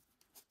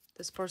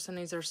 This person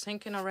is either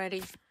thinking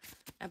already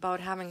about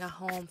having a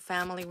home,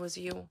 family with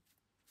you.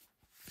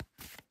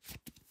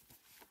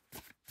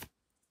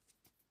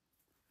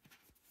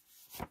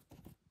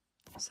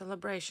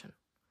 Celebration.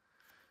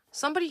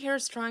 Somebody here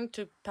is trying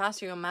to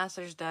pass you a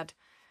message that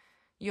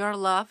you're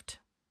loved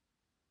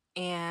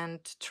and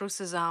truth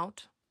is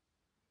out.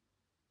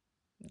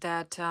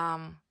 That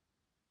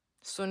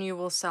soon you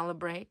will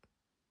celebrate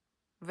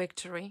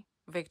victory.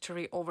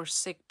 Victory over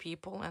sick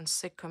people and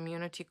sick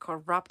community,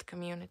 corrupt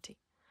community.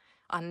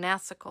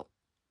 Unethical,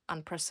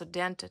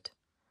 unprecedented,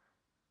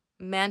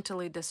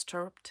 mentally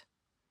disturbed.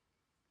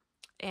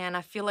 And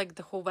I feel like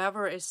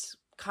whoever is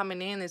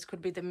coming in, this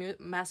could be the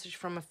message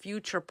from a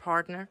future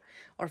partner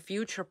or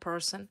future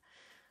person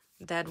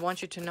that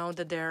wants you to know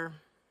that they're,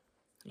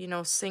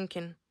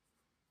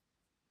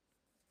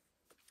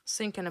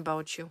 thinking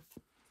about you.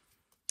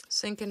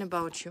 Thinking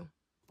about you.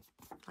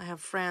 I have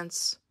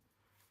friends.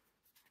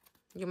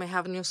 You may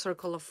have a new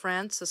circle of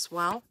friends as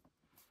well.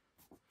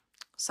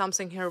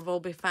 Something here will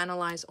be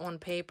finalized on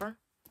paper.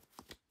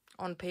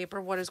 On paper,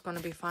 what is going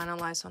to be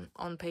finalized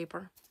on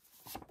paper?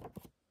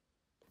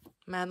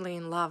 Madly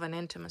in love and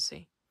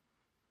intimacy.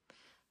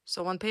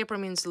 So on paper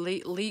means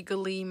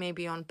legally,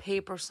 maybe on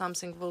paper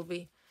something will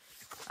be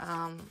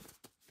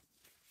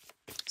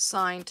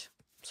signed.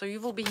 So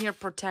you will be here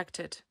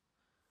protected.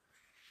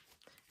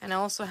 And I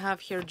also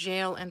have here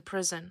jail and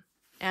prison,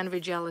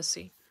 envy,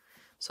 jealousy.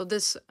 So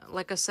this,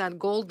 like I said,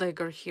 gold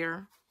digger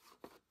here,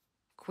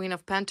 Queen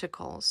of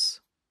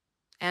Pentacles,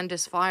 and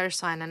this fire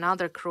sign and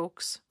other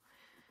crooks,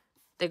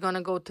 they're going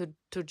to go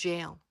to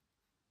jail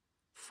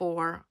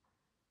for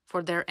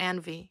their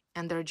envy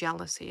and their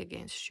jealousy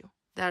against you.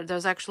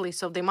 There's actually,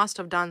 so they must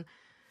have done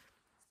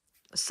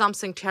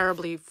something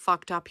terribly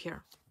fucked up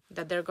here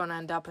that they're going to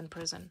end up in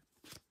prison.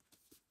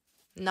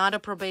 Not a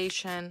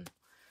probation,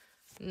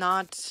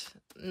 not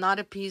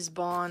a peace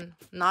bond,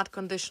 not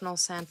conditional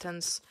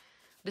sentence.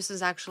 This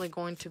is actually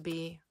going to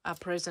be a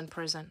prison.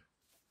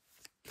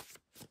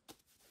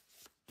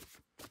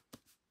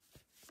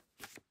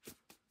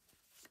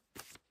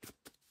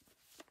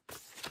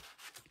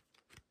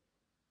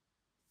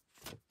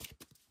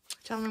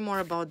 Tell me more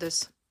about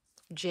this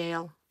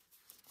jail.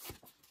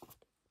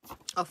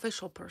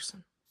 Official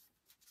person.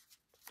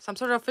 Some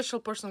sort of official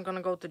person going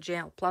to go to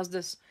jail. Plus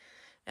this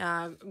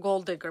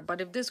gold digger.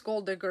 But if this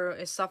gold digger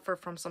is suffer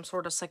from some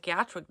sort of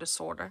psychiatric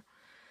disorder,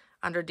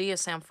 under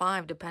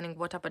DSM-5, depending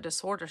what type of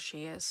disorder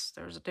she is,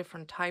 there's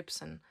different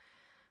types, and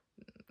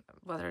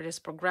whether it is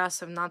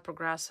progressive, not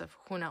progressive,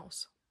 who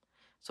knows.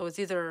 So it's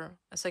either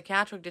a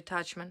psychiatric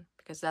detachment,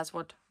 because that's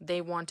what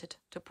they wanted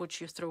to put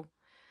you through,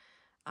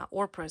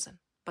 or prison.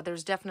 But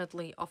there's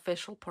definitely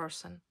official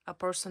person, a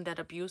person that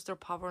abused their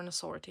power and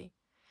authority,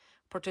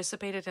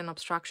 participated in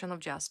obstruction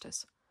of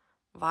justice,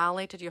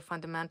 violated your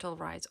fundamental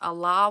rights,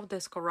 allowed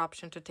this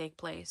corruption to take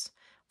place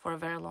for a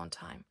very long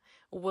time,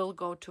 will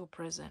go to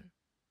prison.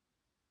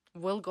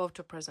 Will go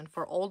to prison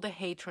for all the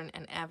hatred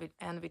and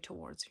envy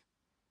towards you.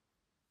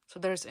 So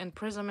there's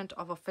imprisonment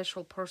of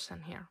official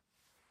person here.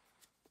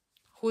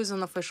 Who is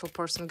an official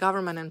person?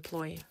 Government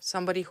employee.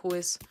 Somebody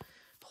who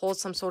holds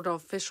some sort of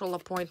official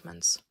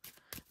appointments.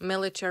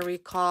 military,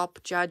 cop,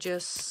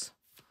 judges,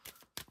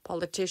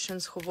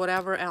 politicians,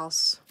 whatever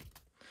else.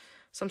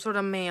 Some sort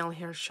of male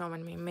here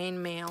showing me,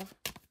 main male.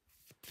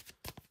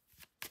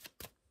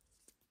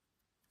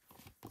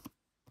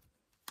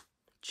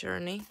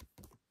 Journey,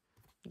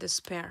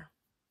 despair.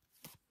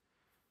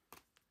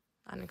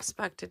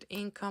 Unexpected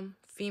income,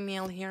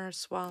 female here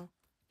as well.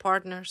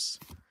 Partners,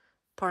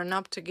 partner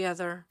up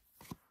together.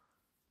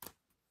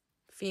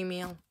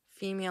 Female,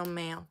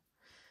 male.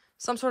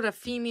 Some sort of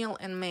female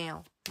and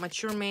male.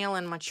 Mature male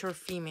and mature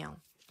female.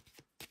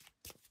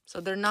 So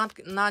they're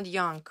not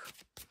young.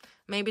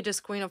 Maybe this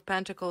Queen of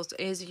Pentacles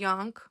is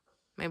young.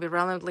 Maybe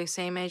relatively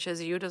same age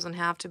as you, doesn't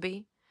have to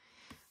be.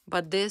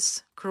 But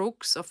these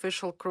crooks,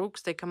 official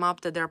crooks, they come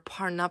up that they're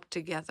partnered up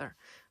together.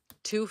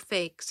 Two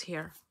fakes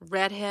here.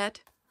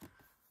 Redhead.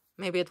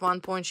 Maybe at one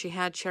point she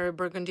had cherry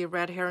burgundy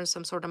red hair and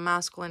some sort of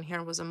masculine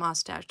hair with a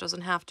mustache.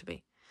 Doesn't have to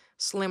be.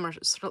 Slimmer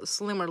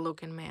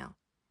looking male.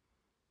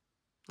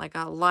 Like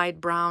a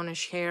light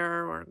brownish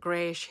hair or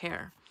grayish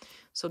hair.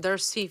 So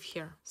there's thief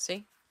here.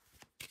 See?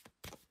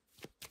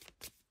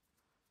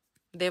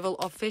 They will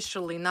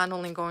officially not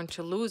only going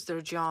to lose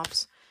their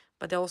jobs,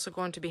 but they're also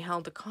going to be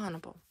held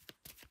accountable.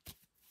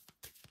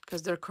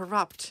 Because they're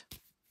corrupt.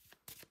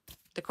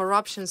 The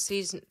corruption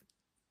season,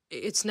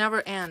 it's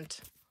never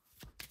end.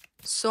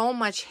 So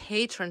much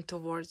hatred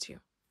towards you.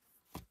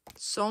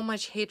 So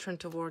much hatred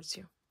towards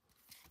you.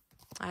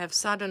 I have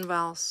sudden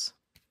wealth.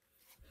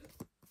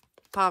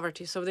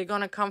 Poverty. So they're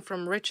going to come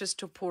from richest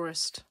to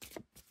poorest.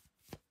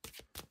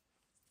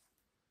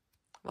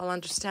 Well,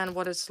 understand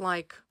what it's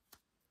like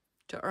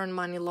to earn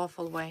money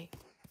lawful way.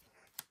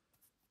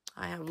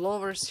 I have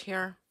lovers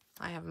here.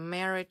 I have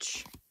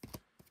marriage.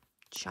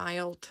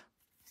 Child.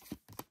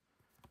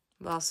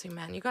 Wealthy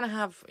man. You're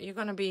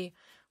gonna be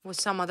with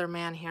some other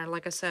man here.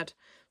 Like I said,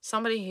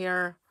 somebody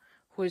here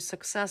who is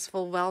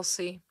successful,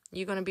 wealthy.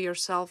 You're gonna be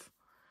yourself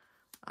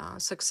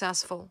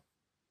successful.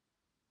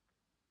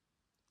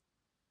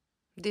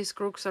 These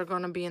crooks are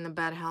gonna be in the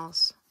bad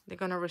house. They're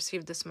gonna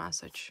receive this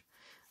message.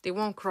 They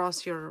won't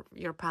cross your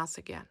path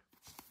again.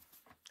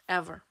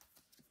 Ever.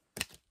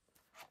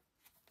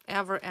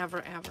 Ever,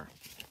 ever, ever.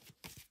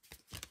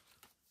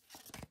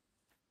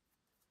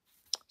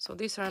 So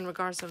these are in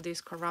regards of these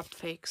corrupt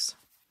fakes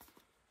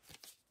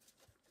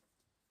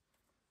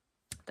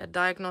that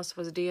diagnosed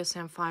with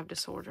DSM-5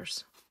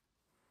 disorders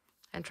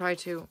and try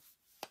to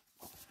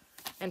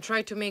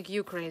make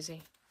you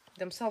crazy,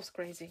 themselves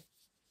crazy.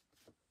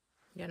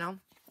 You know?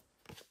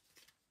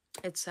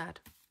 It's sad.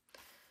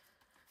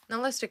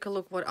 Now let's take a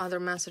look what other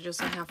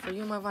messages I have for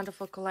you, my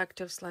wonderful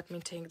collectives. Let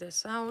me take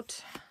this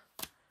out.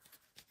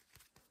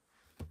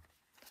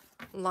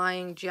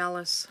 Lying,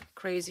 jealous,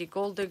 crazy,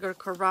 gold digger,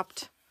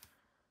 corrupt,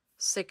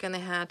 sick in the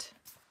head,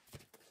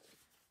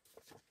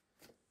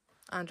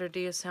 under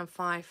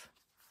DSM-5.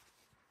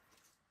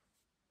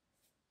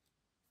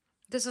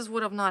 This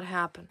would have not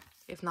happened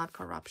if not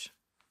corruption.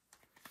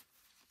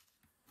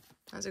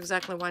 That's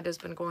exactly why this has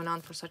been going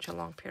on for such a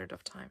long period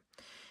of time.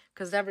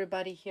 Because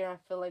everybody here, I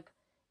feel like,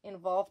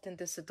 involved in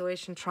this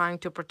situation trying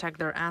to protect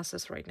their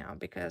asses right now.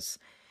 Because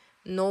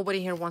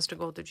nobody here wants to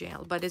go to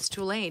jail. But it's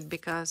too late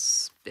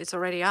because it's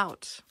already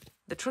out.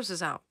 The truth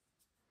is out.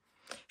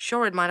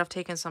 Sure, it might have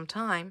taken some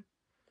time.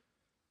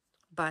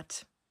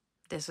 But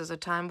this is a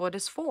time what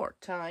is for.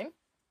 Time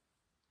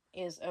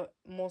is a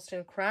most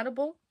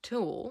incredible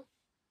tool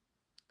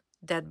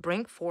that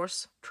bring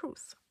forth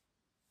truth.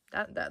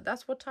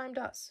 That's what time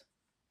does.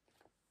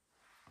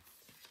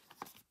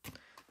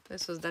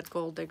 This is that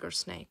gold digger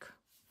snake.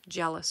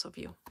 Jealous of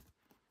you.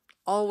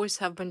 Always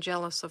have been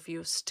jealous of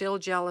you. Still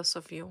jealous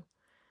of you.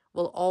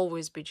 Will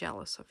always be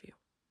jealous of you.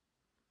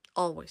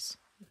 Always.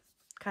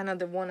 Kind of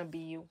the wanna be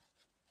you.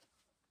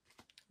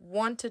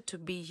 Wanted to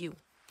be you.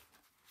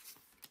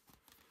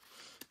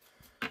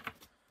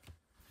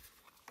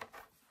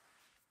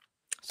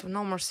 So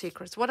no more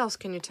secrets. What else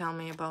can you tell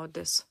me about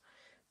this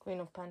Queen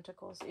of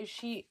Pentacles? Is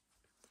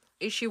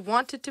she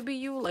wanted to be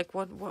you? Like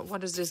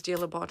what is this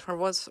deal about her?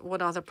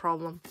 What other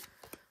problem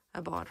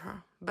about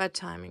her? Bad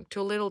timing.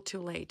 Too little, too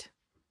late.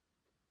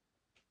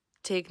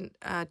 Taken,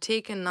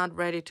 not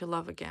ready to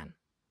love again.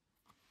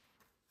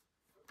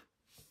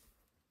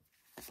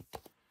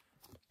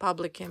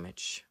 Public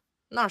image.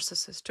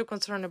 Narcissist. Too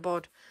concerned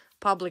about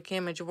public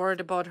image.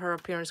 Worried about her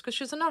appearance. Because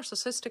she's a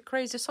narcissistic,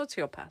 crazy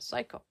sociopath.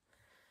 Psycho.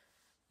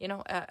 You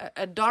know,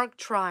 a dark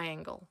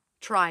triangle.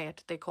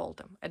 Triad, they called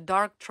them. A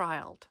dark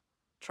triad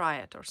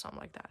or something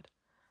like that.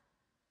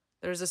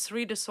 There's a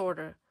 3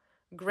 disorder.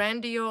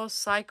 Grandiose,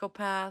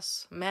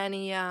 psychopaths,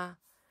 mania,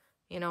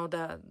 you know,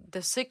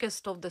 the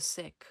sickest of the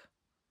sick.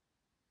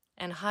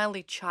 And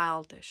highly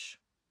childish.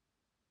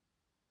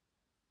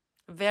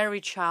 Very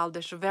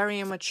childish, very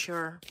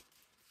immature.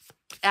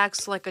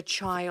 Acts like a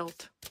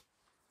child.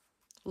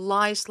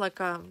 Lies like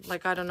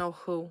I don't know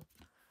who.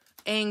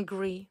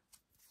 Angry.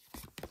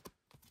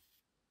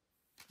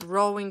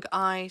 Rolling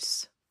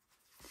eyes.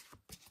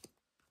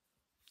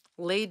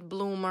 Late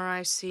bloomer,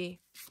 I see.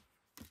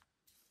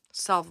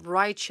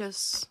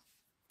 Self-righteous.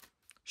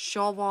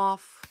 Show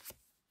off.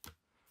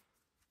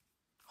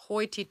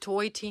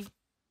 hoity-toity,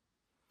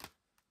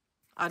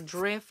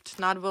 adrift,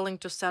 not willing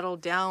to settle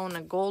down,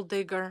 a gold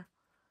digger,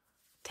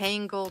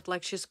 tangled,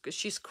 like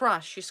she's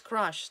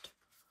crushed.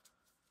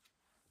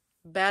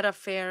 Bad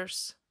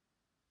affairs.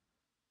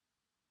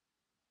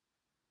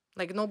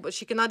 Like, no, but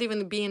she cannot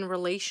even be in a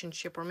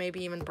relationship, or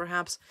maybe even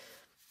perhaps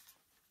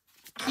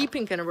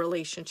keeping in a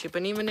relationship.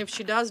 And even if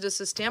she does, this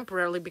is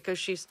temporarily because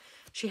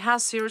she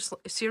has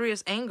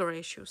serious anger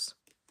issues.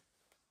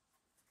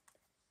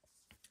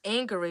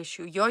 Anger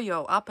issue,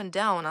 yo-yo, up and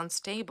down,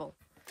 unstable,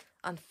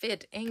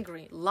 unfit,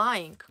 angry,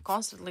 lying,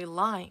 constantly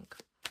lying,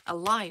 a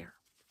liar.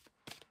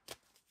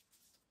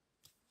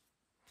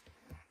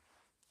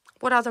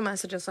 What other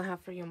messages I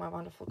have for you, my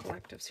wonderful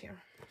collectives here?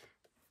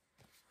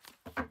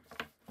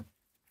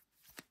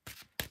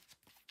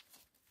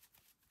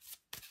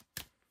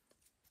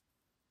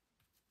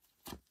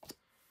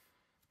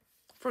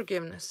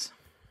 Forgiveness.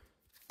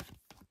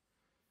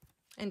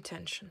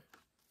 Intention.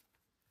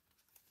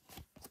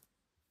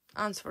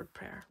 Answered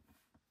prayer.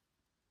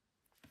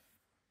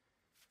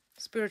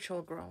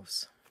 Spiritual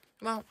growth.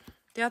 Well,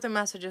 the other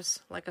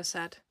messages, like I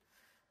said,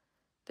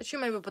 that you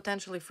may be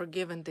potentially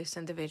forgiven these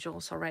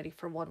individuals already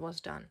for what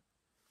was done.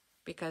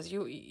 Because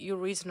you're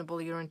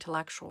reasonable, you're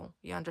intellectual,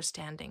 you're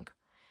understanding.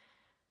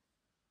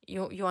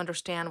 You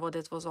understand what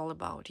it was all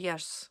about.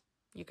 Yes,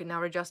 you can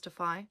never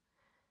justify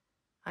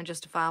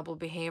unjustifiable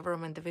behavior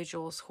of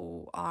individuals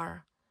who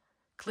are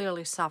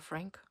clearly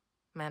suffering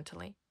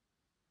mentally,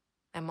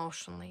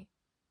 emotionally,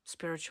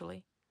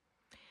 spiritually.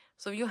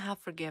 So you have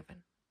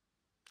forgiven.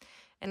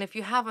 And if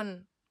you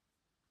haven't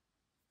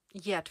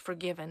yet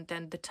forgiven,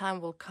 then the time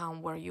will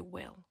come where you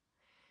will.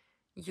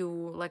 You,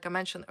 like I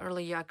mentioned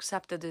earlier, you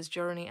accepted this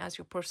journey as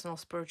your personal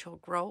spiritual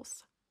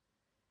growth.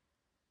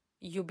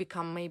 You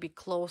become maybe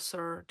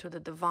closer to the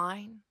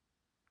divine.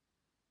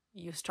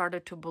 You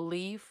started to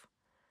believe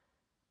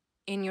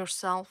in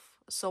yourself.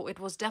 So it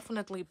was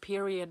definitely a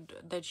period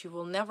that you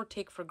will never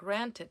take for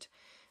granted,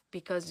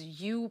 because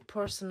you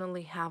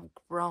personally have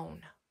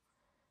grown.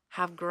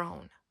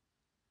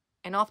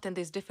 And often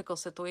these difficult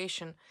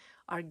situations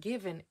are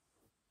given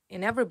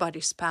in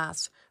everybody's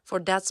path for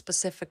that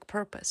specific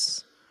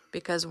purpose,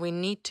 because we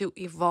need to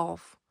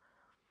evolve.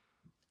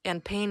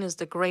 And pain is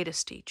the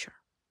greatest teacher.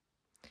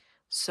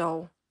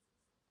 So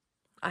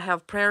I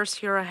have prayers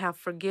here, I have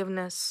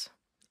forgiveness.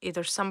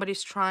 Either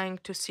somebody's trying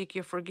to seek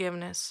your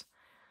forgiveness,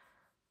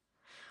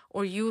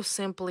 or you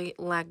simply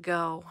let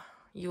go.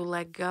 You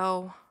let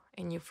go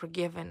and you've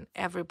forgiven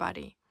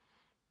everybody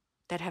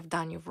that have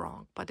done you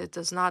wrong. But it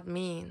does not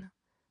mean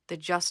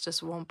that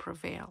justice won't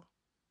prevail,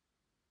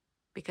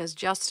 because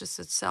justice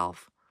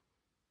itself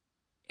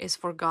is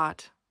for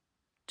God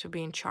to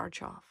be in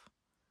charge of.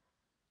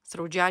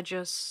 Through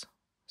judges,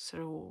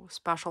 through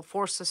special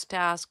forces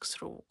tasks,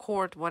 through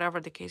court, whatever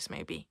the case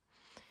may be.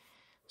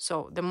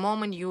 So the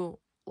moment you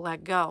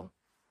let go,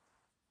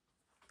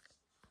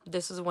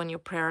 this is when your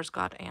prayers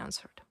got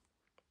answered.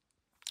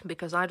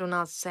 Because I do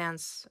not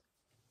sense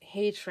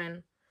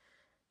hatred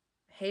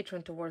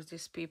towards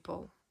these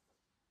people.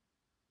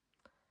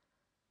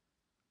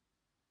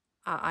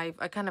 I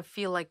kind of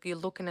feel like you're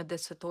looking at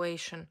this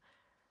situation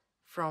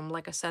from,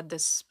 like I said,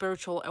 this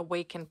spiritual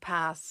awakened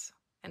path,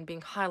 and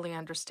being highly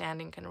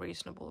understanding and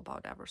reasonable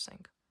about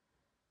everything.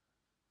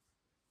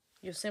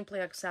 You simply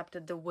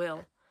accepted the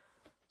will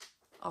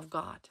of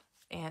God,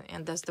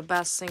 and that's the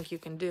best thing you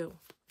can do.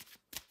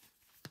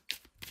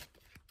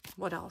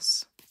 What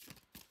else?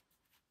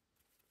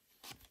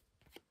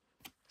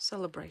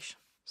 Celebration.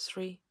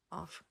 3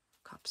 of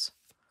Cups.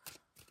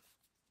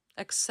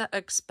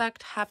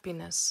 Expect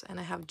happiness, and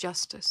I have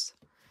justice.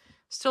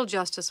 Still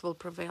justice will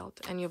prevail,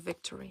 and your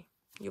victory.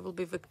 You will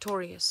be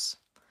victorious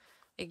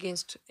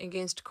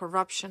against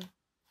corruption,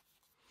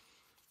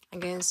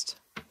 against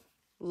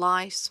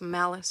lies,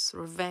 malice,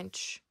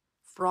 revenge,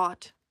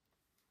 fraud.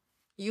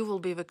 You will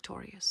be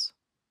victorious.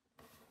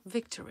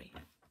 Victory.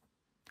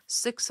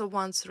 6 of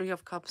Wands, 3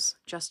 of Cups,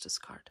 Justice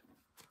card.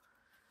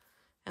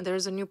 And there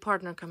is a new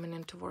partner coming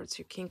in towards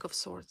you, King of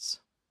Swords.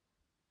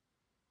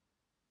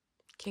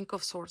 King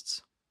of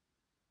Swords.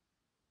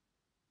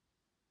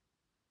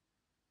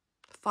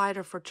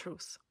 Fighter for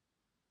truth.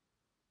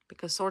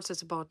 Because Swords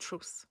is about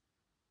truth.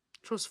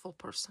 Truthful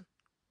person.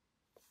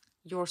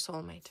 Your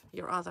soulmate,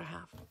 your other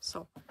half.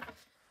 So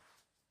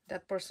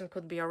that person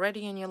could be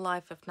already in your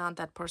life. If not,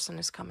 that person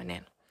is coming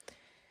in.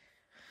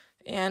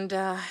 And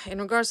in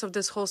regards of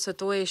this whole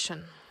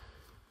situation,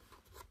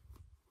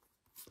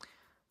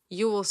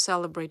 you will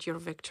celebrate your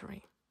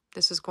victory.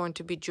 This is going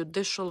to be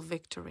judicial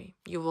victory.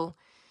 You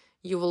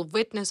will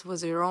witness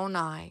with your own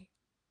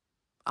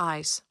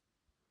eyes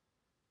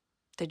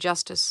that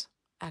justice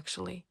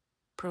actually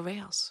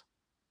prevails.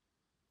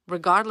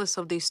 Regardless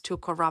of these 2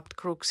 corrupt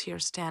crooks here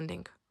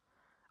standing,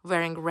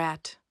 wearing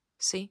red.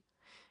 See?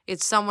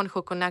 It's someone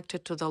who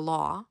connected to the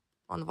law.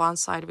 On one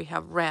side we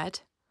have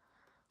red,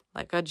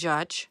 like a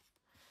judge.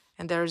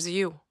 And there's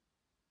you,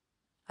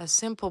 a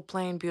simple,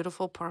 plain,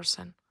 beautiful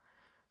person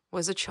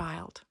with a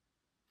child.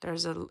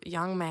 There's a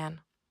young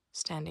man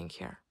standing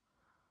here.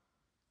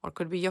 Or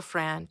could be your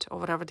friend, or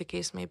whatever the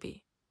case may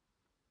be.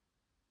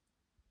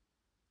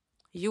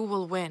 You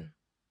will win.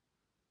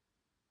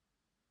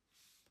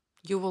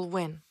 You will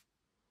win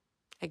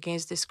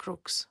against these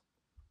crooks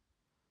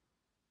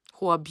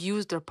who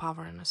abuse their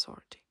power and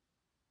authority.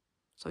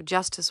 So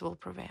justice will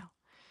prevail.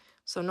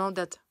 So know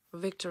that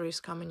victory is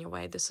coming your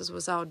way. This is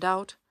without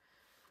doubt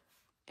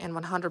and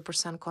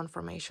 100%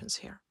 confirmations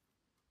here.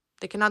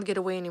 They cannot get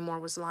away anymore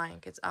with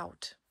lying. It's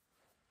out.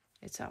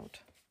 It's out.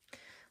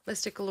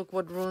 Let's take a look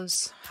what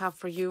runes have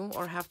for you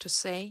or have to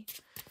say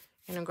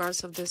in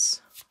regards of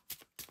this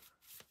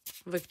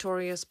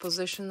victorious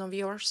position of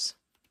yours.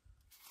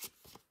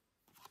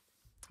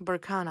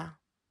 Berkana.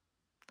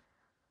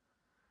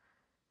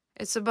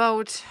 It's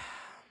about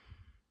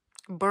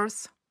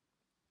birth,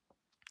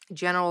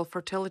 general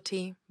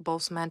fertility,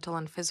 both mental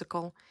and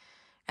physical,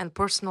 and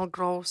personal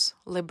growth,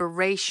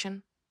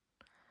 liberation,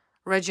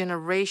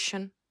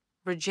 regeneration,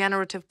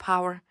 regenerative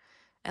power,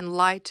 and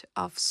light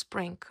of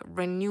spring,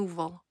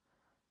 renewal,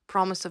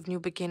 promise of new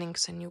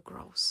beginnings and new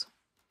growth.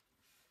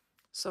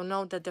 So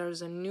know that there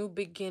is a new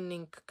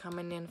beginning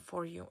coming in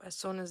for you as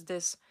soon as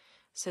this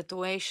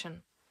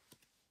situation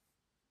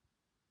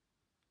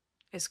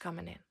is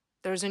coming in.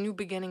 There's a new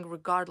beginning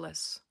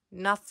regardless.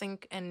 Nothing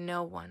and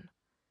no one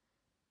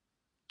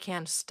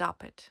can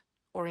stop it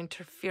or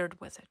interfere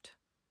with it.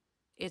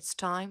 It's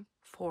time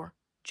for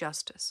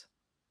justice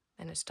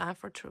and it's time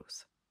for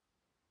truth.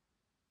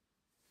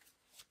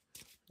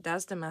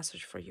 That's the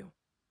message for you.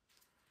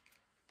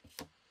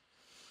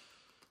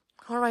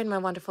 All right, my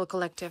wonderful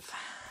collective.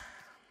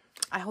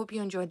 I hope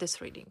you enjoyed this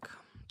reading.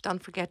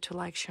 Don't forget to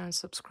like, share, and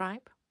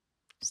subscribe.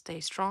 Stay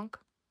strong.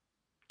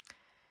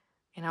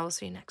 And I will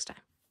see you next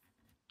time.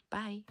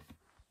 Bye.